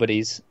group of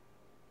nobodies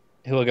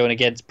who are going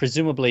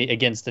presumably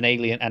against an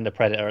alien and a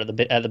predator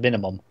at the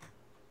minimum.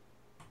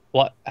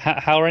 What?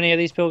 How are any of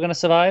these people going to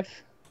survive?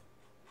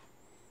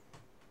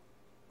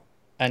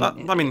 And that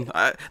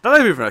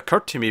never even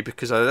occurred to me,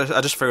 because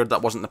I just figured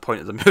that wasn't the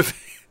point of the movie.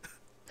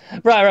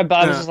 Right, but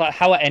I was just like,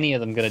 how are any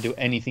of them going to do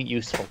anything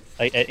useful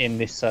in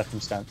this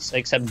circumstance,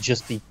 except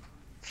just be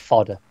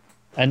fodder?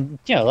 And,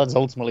 that's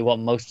ultimately what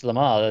most of them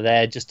are. They're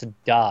there just to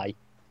die.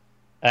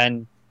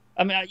 And,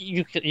 I mean,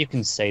 you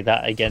can say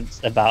that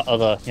about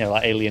other,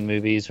 like Alien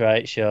movies,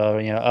 right? Sure,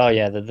 oh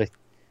yeah,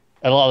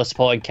 a lot of the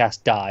supporting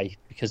cast die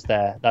because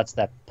that's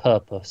their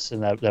purpose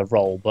and their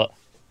role, but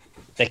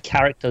they're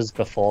characters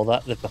before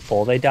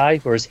they die.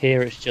 Whereas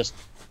here, it's just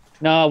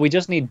no, we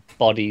just need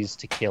bodies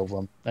to kill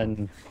them,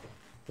 and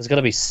there's got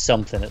to be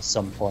something at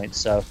some point.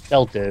 So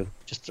they'll do.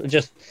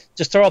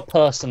 Just throw a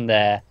person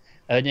there,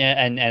 and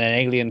an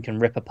alien can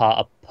rip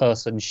apart a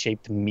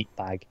person-shaped meat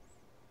bag.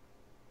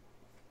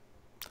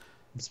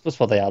 That's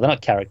what they are. They're not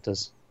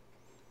characters.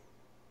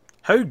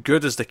 How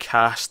good does the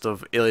cast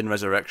of Alien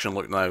Resurrection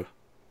look now?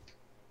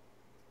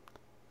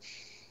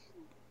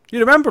 You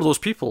remember those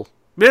people.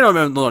 You may not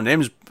remember their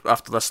names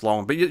after this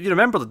long, but you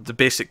remember the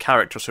basic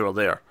characters who are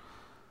there.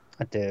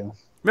 I do.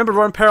 Remember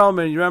Ron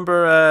Perlman? You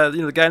remember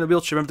the guy in the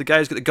wheelchair? Remember the guy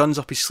who's got the guns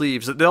up his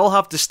sleeves? They all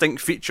have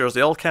distinct features. They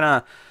all kind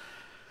of,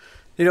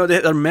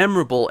 they're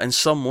memorable in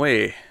some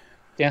way.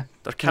 Yeah.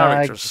 They're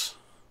characters.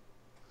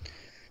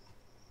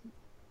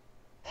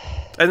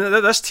 And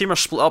this team are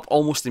split up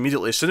almost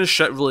immediately. As soon as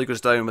shit really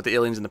goes down with the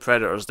aliens and the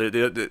predators,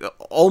 they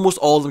almost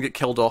all of them get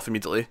killed off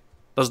immediately.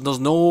 There's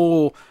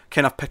no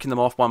kind of picking them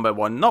off one by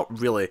one. Not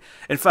really.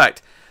 In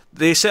fact,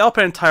 they set up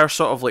an entire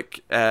sort of like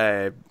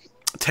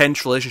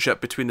tense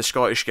relationship between the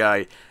Scottish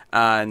guy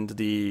and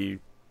the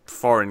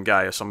foreign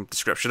guy of some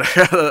description.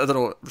 I don't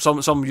know,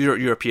 some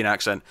European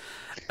accent.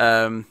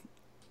 And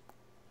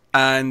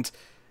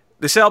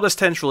they set up this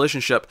tense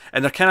relationship,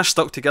 and they're kind of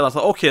stuck together. I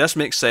thought, okay, this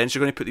makes sense.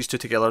 You're going to put these two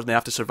together, and they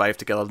have to survive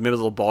together. Maybe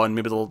they'll bond.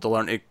 Maybe they'll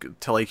learn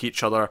to like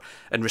each other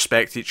and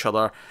respect each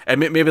other.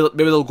 And maybe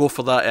they'll go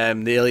for that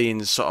the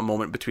aliens sort of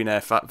moment between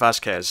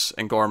Vasquez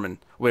and Gorman,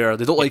 where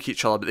they don't like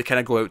each other, but they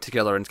kind of go out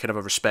together in kind of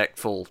a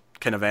respectful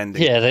kind of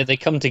ending. Yeah, they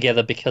come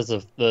together because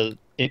of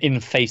in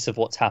face of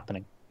what's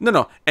happening.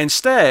 No.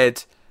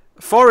 Instead,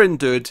 foreign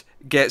dude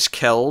gets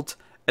killed.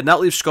 And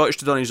that leaves Scottish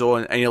dude on his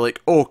own, and you're like,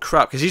 oh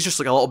crap, because he's just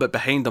like a little bit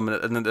behind them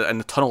in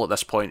the tunnel at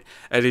this point,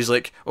 and he's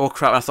like, oh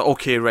crap, and I thought,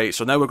 okay, right,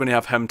 so now we're going to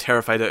have him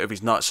terrified out of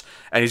his nuts,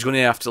 and he's going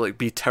to have to like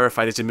be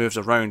terrified as he moves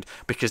around,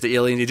 because the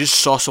alien, he just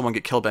saw someone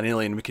get killed by an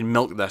alien, we can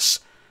milk this.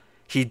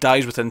 He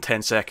dies within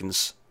 10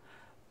 seconds.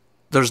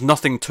 There's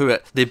nothing to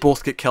it. They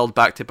both get killed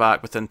back to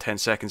back within 10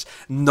 seconds.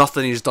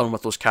 Nothing is done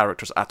with those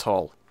characters at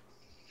all.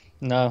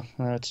 No,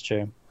 that's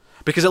true.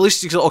 Because at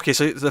least, okay,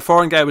 so the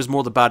foreign guy was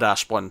more the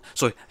badass one,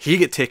 so he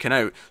get taken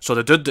out. So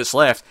the dude that's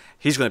left,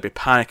 he's going to be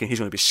panicking, he's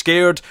going to be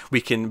scared.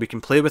 We can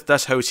play with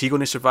this. How is he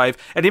going to survive?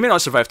 And he may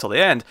not survive till the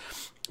end,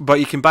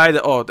 but you can buy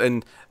that. Oh,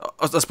 and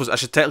I suppose I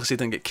should technically say he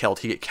didn't get killed.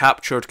 He get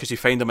captured because you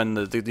find him in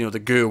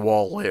the goo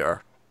wall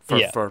later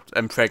for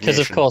impregnation.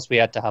 Because of course we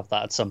had to have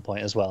that at some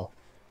point as well.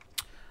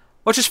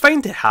 Which is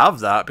fine to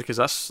have that because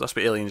that's what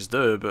aliens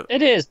do. But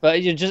it is, but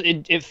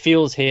it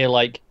feels here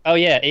like, oh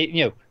yeah,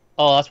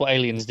 oh, that's what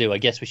aliens do. I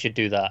guess we should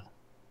do that.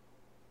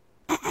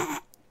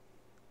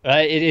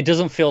 Right? It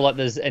doesn't feel like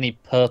there's any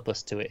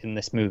purpose to it in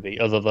this movie,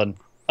 other than,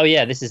 oh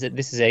yeah, this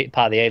is a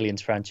part of the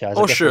Aliens franchise.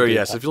 Oh sure,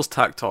 yes, it feels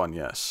tacked on,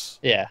 yes.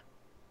 Yeah.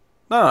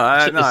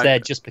 It's there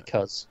just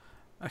because.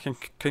 I can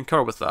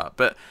concur with that,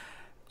 but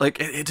like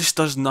it just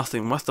does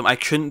nothing with them. I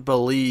couldn't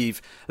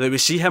believe that we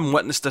see him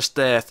witness this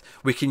death.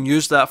 We can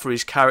use that for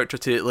his character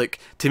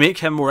to make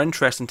him more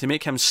interesting, to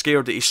make him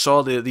scared that he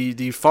saw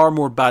the far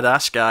more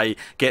badass guy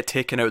get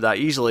taken out that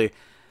easily,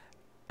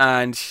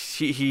 and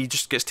he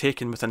just gets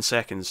taken within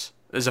seconds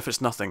as if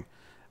it's nothing.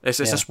 It's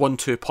this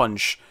 1-2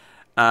 punch,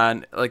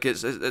 and like it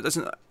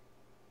doesn't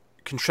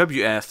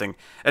contribute anything.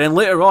 And then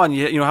later on,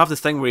 you have the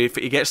thing where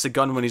he gets the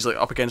gun when he's like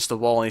up against the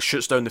wall and he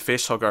shoots down the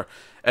facehugger,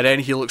 and then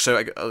he looks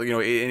out,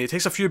 and he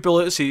takes a few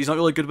bullets. He's not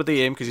really good with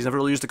the aim because he's never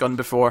really used a gun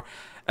before.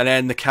 And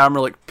then the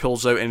camera like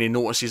pulls out and he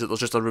notices that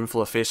there's just a room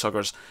full of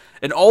facehuggers.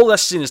 And all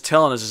this scene is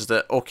telling us is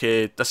that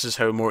okay, this is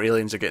how more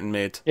aliens are getting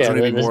made. Yeah,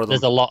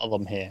 there's a lot of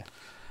them here.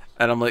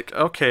 And I'm like,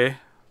 okay.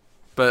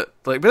 But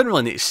like we didn't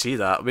really need to see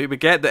that. We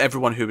get that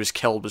everyone who was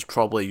killed was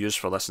probably used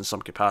for this in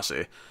some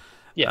capacity.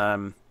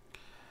 Yeah.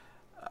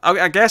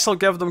 I guess I'll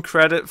give them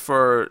credit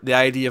for the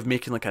idea of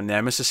making like a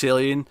nemesis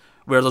alien,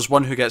 where there's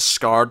one who gets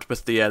scarred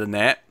with the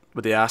net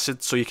with the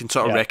acid, so you can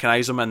sort of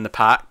recognize him in the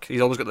pack.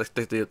 He's always got I'm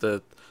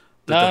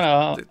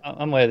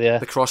with you.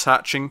 The cross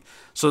hatching.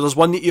 So there's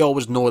one that you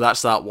always know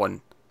that's that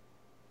one.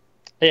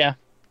 Yeah,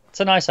 it's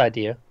a nice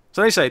idea. It's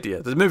a nice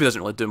idea. The movie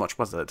doesn't really do much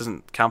with it. It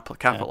doesn't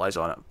capitalize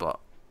on it, but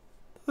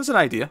there's an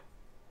idea.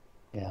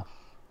 Yeah.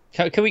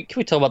 Can we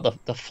talk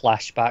about the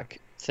flashback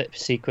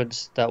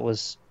sequence that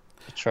was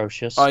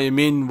atrocious? Oh, you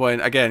mean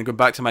when, again, going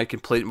back to my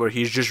complaint, where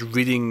he's just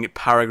reading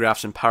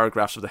paragraphs and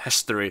paragraphs of the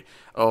history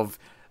of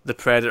the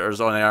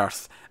predators on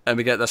Earth, and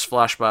we get this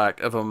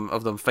flashback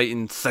of them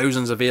fighting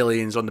thousands of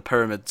aliens on the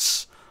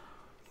pyramids.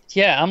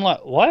 Yeah, I'm like,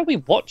 why are we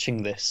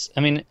watching this? I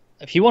mean,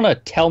 if you want to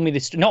tell me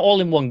this, not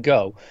all in one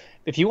go,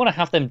 if you want to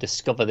have them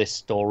discover this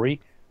story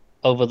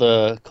over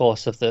the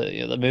course of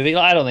the movie,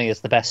 I don't think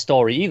it's the best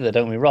story either,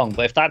 don't get me wrong,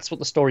 but if that's what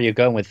the story you're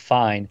going with,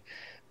 fine.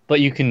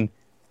 But you can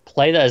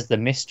play that as the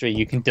mystery.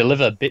 You can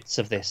deliver bits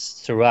of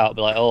this throughout,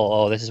 be like,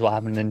 oh, this is what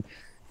happened, and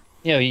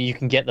you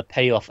can get the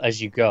payoff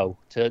as you go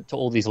to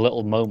all these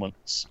little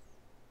moments.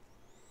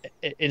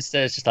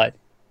 Instead, it's just like,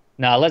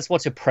 now let's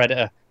watch a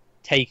predator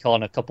take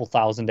on a couple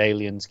thousand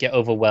aliens, get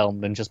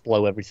overwhelmed, and just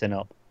blow everything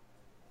up.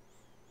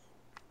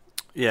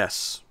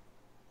 Yes.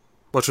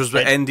 Which was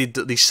what ended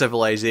the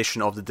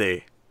civilization of the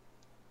day.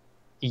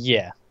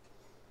 Yeah.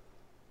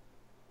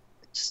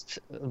 Just,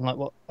 like,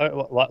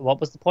 what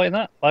was the point in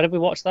that? Why did we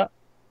watch that?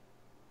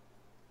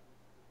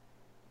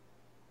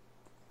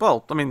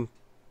 Well, I mean,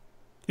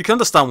 you can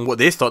understand what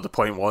they thought the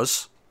point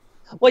was.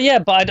 Well, yeah,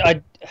 but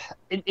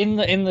in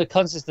the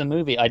context of the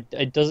movie,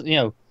 it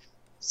doesn't,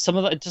 some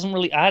of that, it doesn't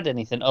really add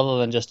anything other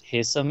than just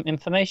here's some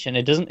information.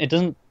 It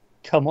doesn't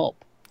come up.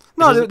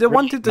 No, they really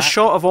wanted the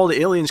shot of all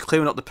the aliens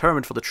climbing up the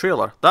pyramid for the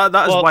trailer. That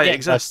is why it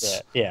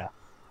exists. Yeah,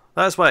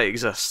 that's why it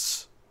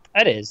exists.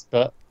 It is,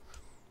 but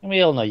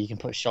we all know you can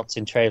put shots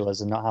in trailers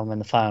and not have them in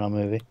the final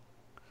movie.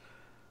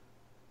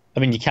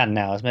 I mean, you can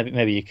now.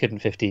 Maybe you couldn't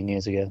 15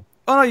 years ago.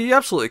 Oh no, you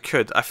absolutely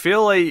could. I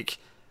feel like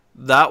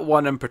that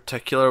one in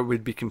particular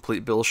would be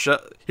complete bullshit.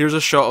 Here's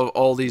a shot of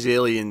all these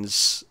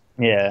aliens.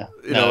 Yeah,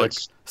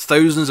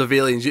 thousands of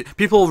aliens.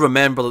 People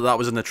remember that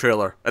was in the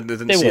trailer and they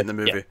didn't see it in the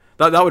movie.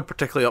 Yeah. That would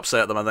particularly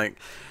upset them, I think.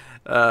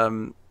 I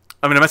mean,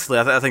 admittedly,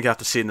 I think you have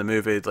to see in the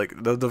movie. Like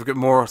they've got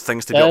more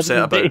things to be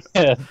upset about.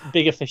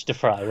 Bigger fish to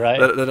fry, right?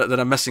 Than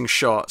a missing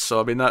shot.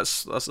 So I mean,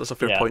 that's a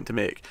fair point to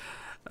make.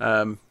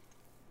 I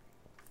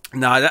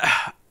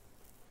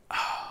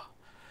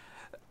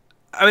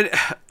mean,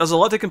 there's a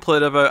lot to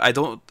complain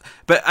about.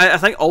 But I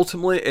think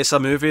ultimately it's a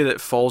movie that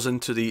falls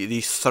into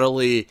the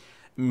thoroughly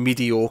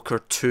mediocre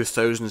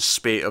 2000s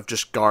spate of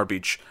just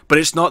garbage. But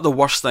it's not the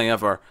worst thing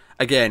ever.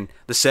 Again,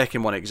 the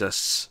second one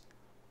exists.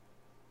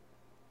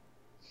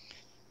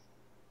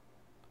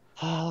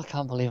 Oh, I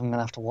can't believe I'm going to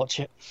have to watch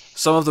it.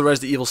 Some of the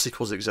Resident Evil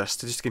sequels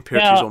exist, just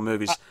compared to his own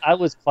movies. I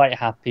was quite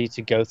happy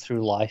to go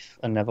through life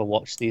and never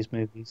watch these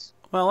movies.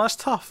 Well, that's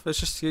tough.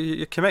 It's just,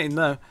 you're committing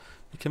now.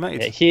 You're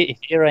committed. Yeah,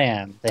 here I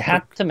am. They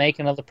had to make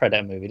another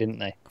Predator movie, didn't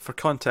they? For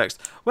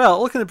context.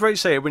 Well, look at the bright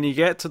side. When you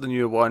get to the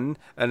new one,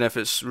 and if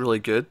it's really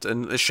good,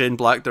 and it's Shane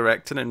Black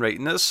directing and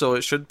writing it, so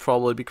it should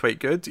probably be quite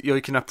good. You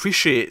can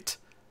appreciate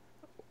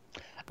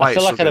why I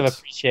feel it's like so I'd good. have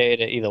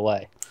appreciated it either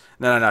way.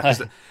 No.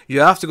 'Cause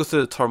you have to go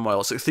through the turmoil.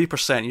 It's like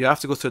 3%. You have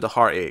to go through the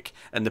heartache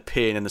and the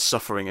pain and the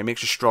suffering. It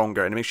makes you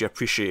stronger and it makes you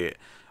appreciate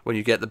when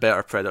you get the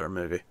better Predator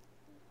movie.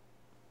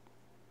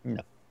 No.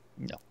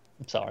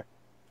 I'm sorry.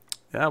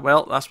 Yeah,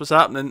 well, that's what's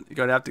happening. You're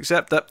going to have to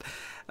accept it.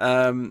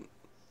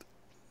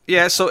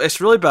 Yeah, so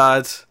it's really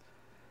bad.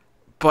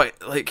 But,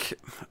 like,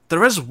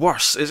 there is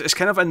worse. It's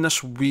kind of in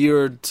this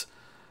weird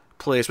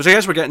place, which I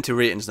guess we're getting to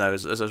ratings now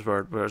as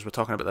we're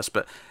talking about this,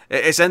 but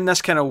it's in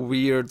this kind of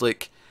weird,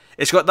 like,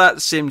 it's got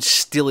that same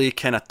steely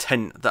kind of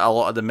tint that a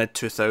lot of the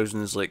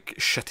mid-2000s, like,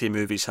 shitty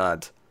movies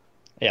had.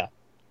 Yeah.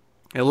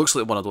 It looks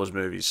like one of those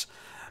movies.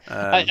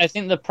 I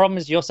think the problem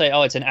is you'll say,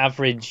 it's an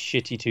average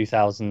shitty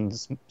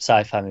 2000s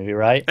sci-fi movie,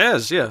 right? It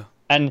is, yeah.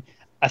 And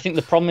I think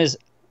the problem is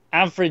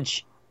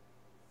average.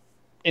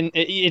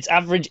 It's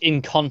average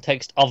in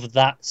context of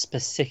that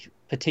specific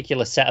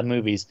particular set of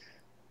movies,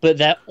 but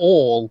they're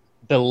all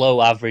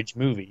below average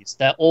movies.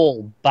 They're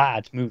all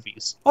bad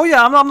movies. Oh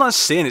yeah, I'm not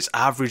saying it's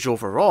average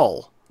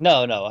overall.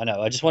 No, I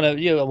know. I just want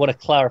to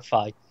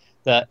clarify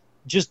that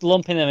just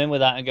lumping them in with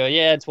that and go,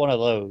 yeah, it's one of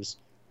those,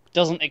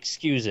 doesn't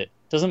excuse it.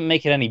 Doesn't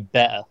make it any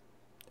better.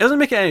 It doesn't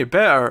make it any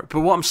better, but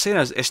what I'm saying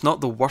is it's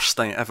not the worst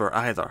thing ever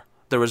either.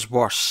 There is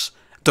worse.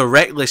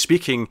 Directly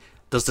speaking,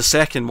 there's the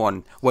second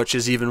one, which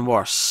is even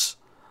worse.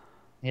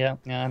 Yeah,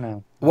 I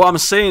know. What I'm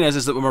saying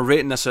is that when we're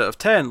rating this out of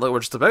 10, like we're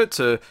just about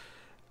to,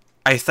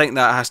 I think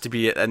that has to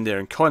be in there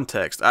in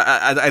context.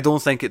 I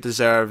don't think it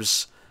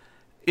deserves,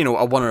 a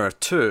 1 or a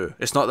 2.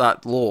 It's not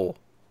that low.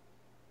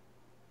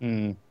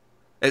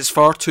 It's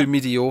far too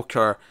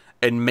mediocre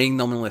and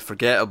mind-numbingly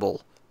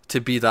forgettable to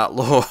be that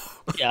low.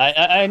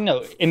 Yeah, I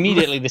know.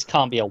 Immediately, this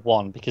can't be a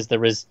 1 because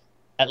there is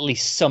at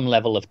least some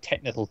level of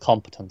technical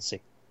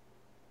competency.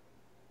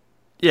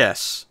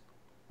 Yes.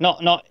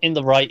 Not in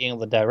the writing or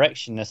the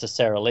direction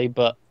necessarily,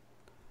 but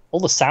all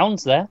the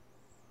sounds there.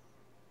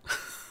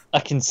 I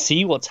can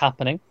see what's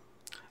happening.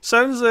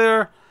 Sounds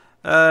there.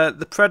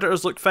 The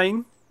Predators look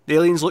fine. The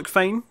aliens look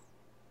fine.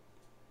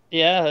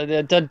 Yeah,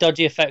 the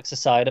dodgy effects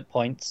aside at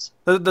points.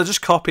 They're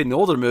just copying the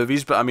older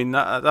movies, but I mean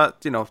that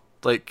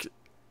like.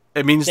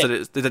 It means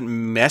that they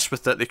didn't mess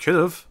with it. They could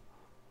have.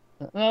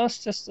 No,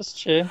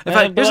 that's true. In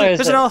fact,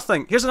 here's another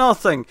thing. Here's another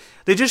thing.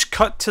 They just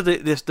cut to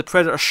the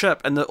Predator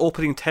ship in the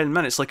opening 10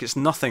 minutes like it's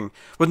nothing.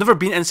 We've never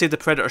been inside the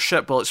Predator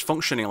ship while it's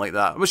functioning like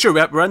that. Well, sure,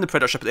 we're in the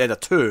Predator ship at the end of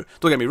 2.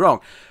 Don't get me wrong.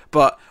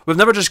 But we've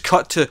never just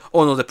cut to,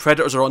 oh no, the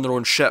Predators are on their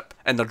own ship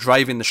and they're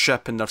driving the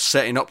ship and they're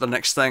setting up the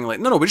next thing. Like,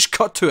 no, we just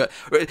cut to it.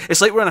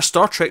 It's like we're in a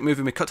Star Trek movie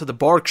and we cut to the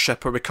Borg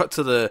ship or we cut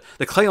to the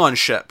Klingon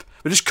ship.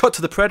 We just cut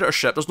to the Predator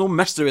ship. There's no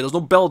mystery. There's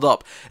no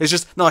build-up. It's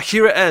just, no,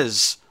 here it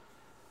is.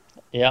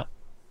 Yeah.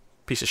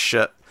 Piece of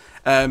shit.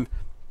 And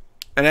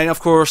then, of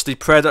course, the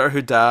Predator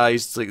who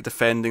dies, like,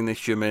 defending the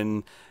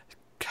human,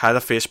 had a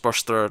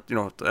facebuster,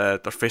 their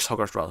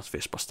facehuggers, rather,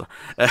 facebuster.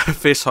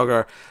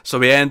 Facehugger. So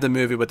we end the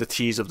movie with the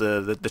tease of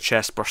the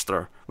chest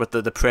buster, with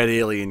the Pred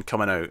alien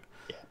coming out.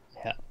 Yeah.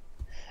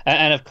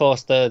 And of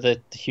course,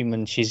 the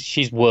human,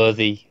 she's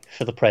worthy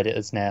for the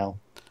predators now.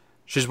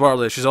 She's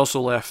worthy. She's also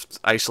left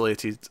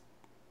isolated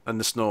in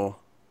the snow.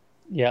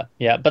 Yeah,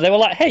 yeah. But they were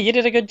like, "Hey, you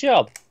did a good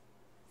job.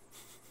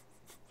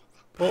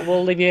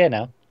 We'll leave you here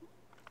now."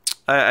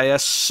 I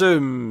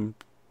assume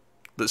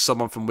that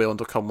someone from Wayland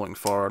will come looking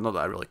for her. Not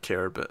that I really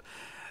care, but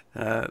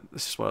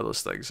this is one of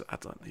those things. I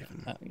don't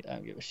even. I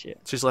don't give a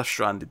shit. She's left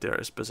stranded there.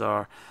 It's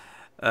bizarre.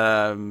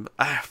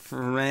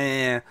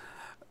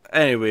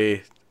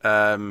 Anyway, what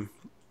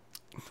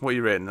are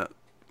you rating it?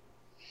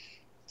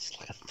 It's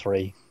like a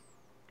 3.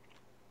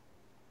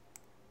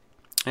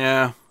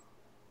 Yeah.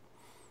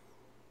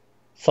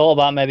 Thought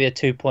about maybe a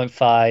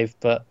 2.5,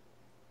 but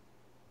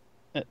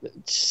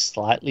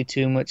slightly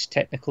too much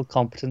technical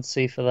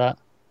competency for that.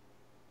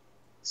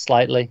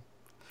 Slightly.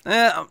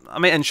 I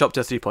might inch up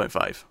to a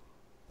 3.5.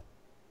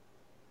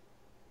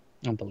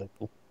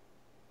 Unbelievable.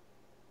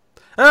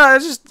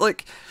 It's just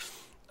like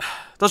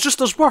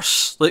there's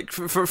worse. Like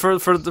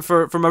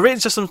for my rating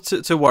system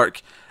to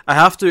work, I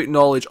have to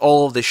acknowledge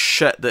all of the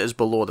shit that is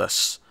below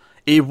this.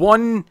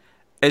 A1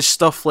 is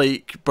stuff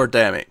like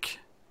Birdemic.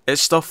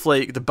 It's stuff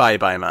like The Bye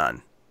Bye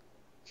Man.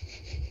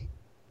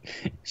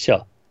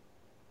 Sure.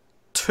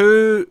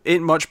 2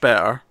 ain't much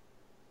better.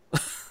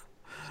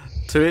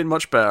 2 ain't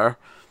much better.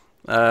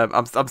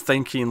 I'm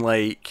thinking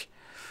like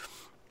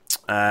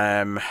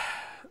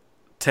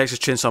Texas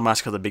Chainsaw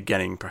Massacre at the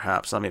beginning,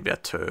 perhaps. That may be a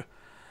 2.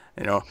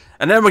 You know.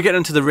 And then we're getting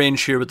into the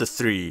range here with the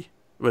 3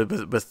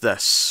 with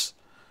this.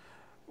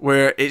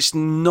 Where it's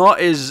not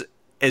as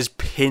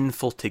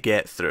painful to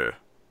get through.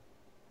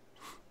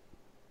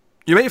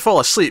 You might fall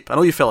asleep. I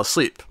know you fell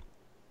asleep.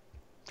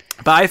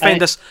 But I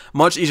find this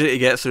much easier to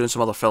get through in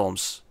some other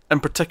films. In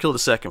particular the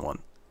second one.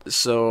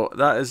 So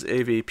that is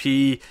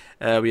AVP.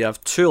 We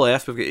have 2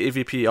 left. We've got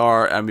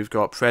AVPR and we've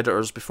got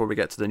Predators before we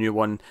get to the new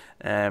one.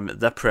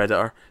 The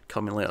Predator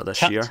coming later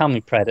this year. Tell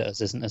me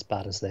Predators isn't as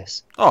bad as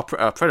this. Oh,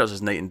 Predators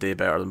is night and day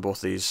better than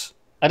both these.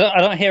 I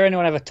don't hear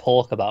anyone ever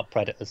talk about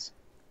Predators.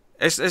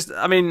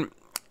 I mean,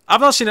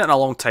 I've not seen it in a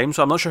long time,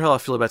 so I'm not sure how I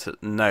feel about it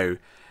now.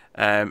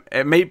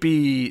 It might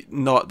be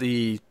not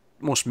the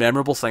most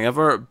memorable thing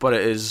ever, but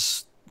it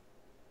is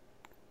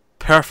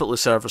perfectly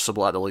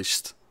serviceable at the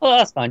least. Well,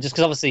 that's fine, just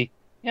because obviously,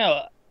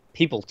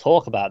 people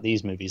talk about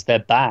these movies, they're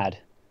bad.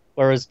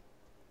 Whereas,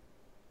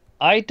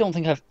 I don't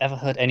think I've ever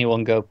heard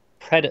anyone go,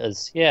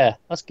 Predators, yeah,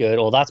 that's good,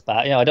 or that's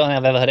bad. I don't think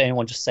I've ever heard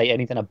anyone just say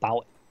anything about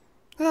it.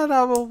 Yeah,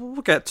 no,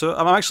 we'll get to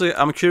it.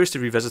 I'm curious to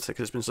revisit it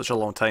because it's been such a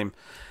long time.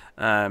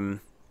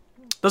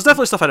 There's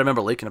definitely stuff I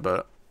remember liking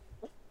about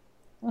it.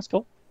 That's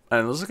cool.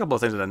 And there's a couple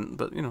of things I didn't,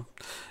 but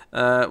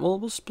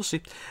we'll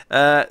see.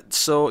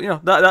 So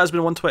that has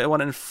been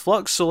 121 in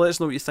flux. So let us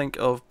know what you think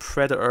of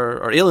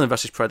Predator or Alien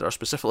vs Predator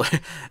specifically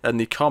in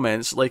the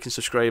comments. Like and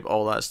subscribe,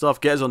 all that stuff.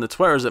 Get us on the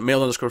Twitters at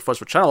mail_fuzz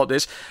for channel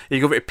updates. You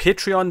can go over to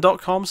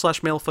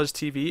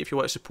patreon.com/mailfuzztv if you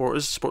want to support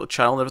us, support the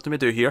channel and everything we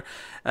do here.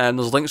 And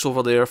there's links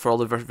over there for all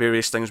the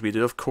various things we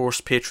do. Of course,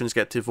 patrons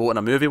get to vote on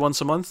a movie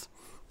once a month.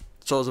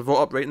 So there's a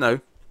vote up right now.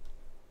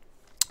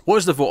 What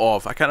is the vote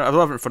of? I don't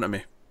have it in front of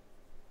me.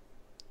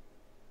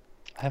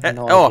 I have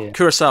no idea.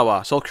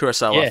 Kurosawa. It's all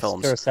Kurosawa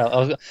films.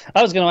 Kurosawa.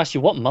 I was going to ask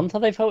you, what month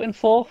are they voting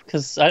for?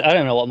 Because I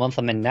don't know what month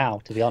I'm in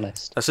now, to be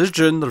honest. This is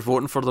June. They're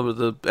voting for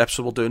the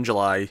episode we'll do in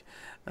July.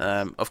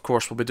 Of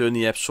course, we'll be doing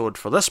the episode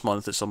for this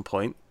month at some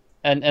point.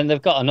 And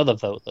they've got another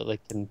vote that they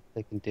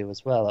can do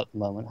as well at the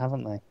moment,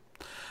 haven't they?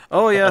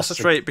 Oh yes,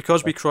 that's right.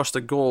 Because we crossed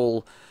a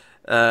goal,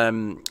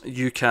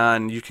 you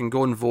can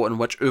go and vote on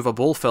which Uwe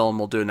Boll film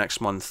we'll do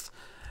next month.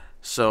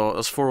 So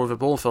there's 4 Uwe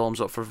Boll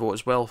films up for vote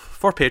as well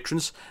for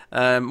patrons.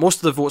 Most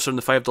of the votes are in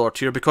the $5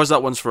 tier because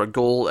that one's for a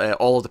goal.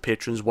 All of the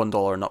patrons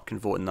 $1 and up can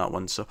vote in that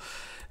one. So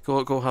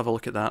go have a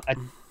look at that.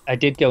 I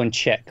did go and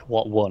check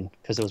what won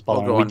because it was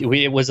bothering.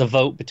 It was a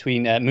vote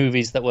between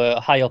movies that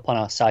were high up on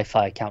our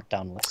sci-fi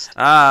countdown list.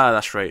 Ah,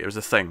 that's right. It was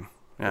The Thing.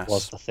 Yes. It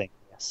was The Thing.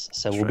 Yes.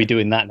 So we'll be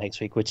doing that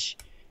next week, which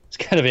is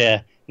going to be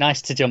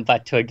nice to jump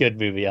back to a good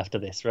movie after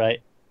this,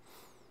 right?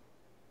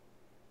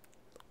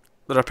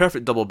 They're a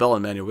perfect double bill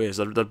in many ways.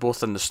 They're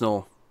both in the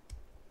snow.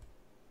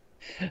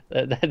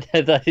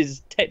 That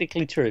is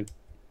technically true.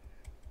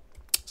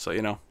 So,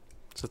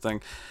 it's a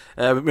thing.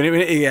 We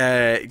need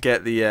to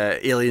get the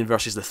Alien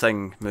versus The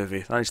Thing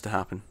movie. That needs to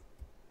happen.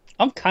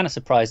 I'm kind of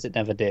surprised it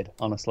never did,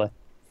 honestly.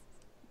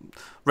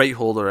 Right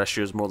holder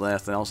issues more than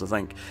anything else, I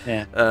think.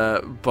 Yeah.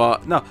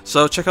 But no,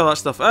 so check all that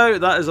stuff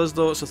out. That is us,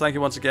 though. So thank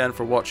you once again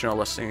for watching or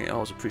listening. I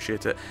always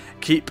appreciate it.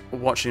 Keep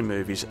watching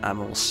movies, and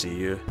we'll see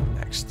you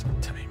next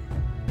time.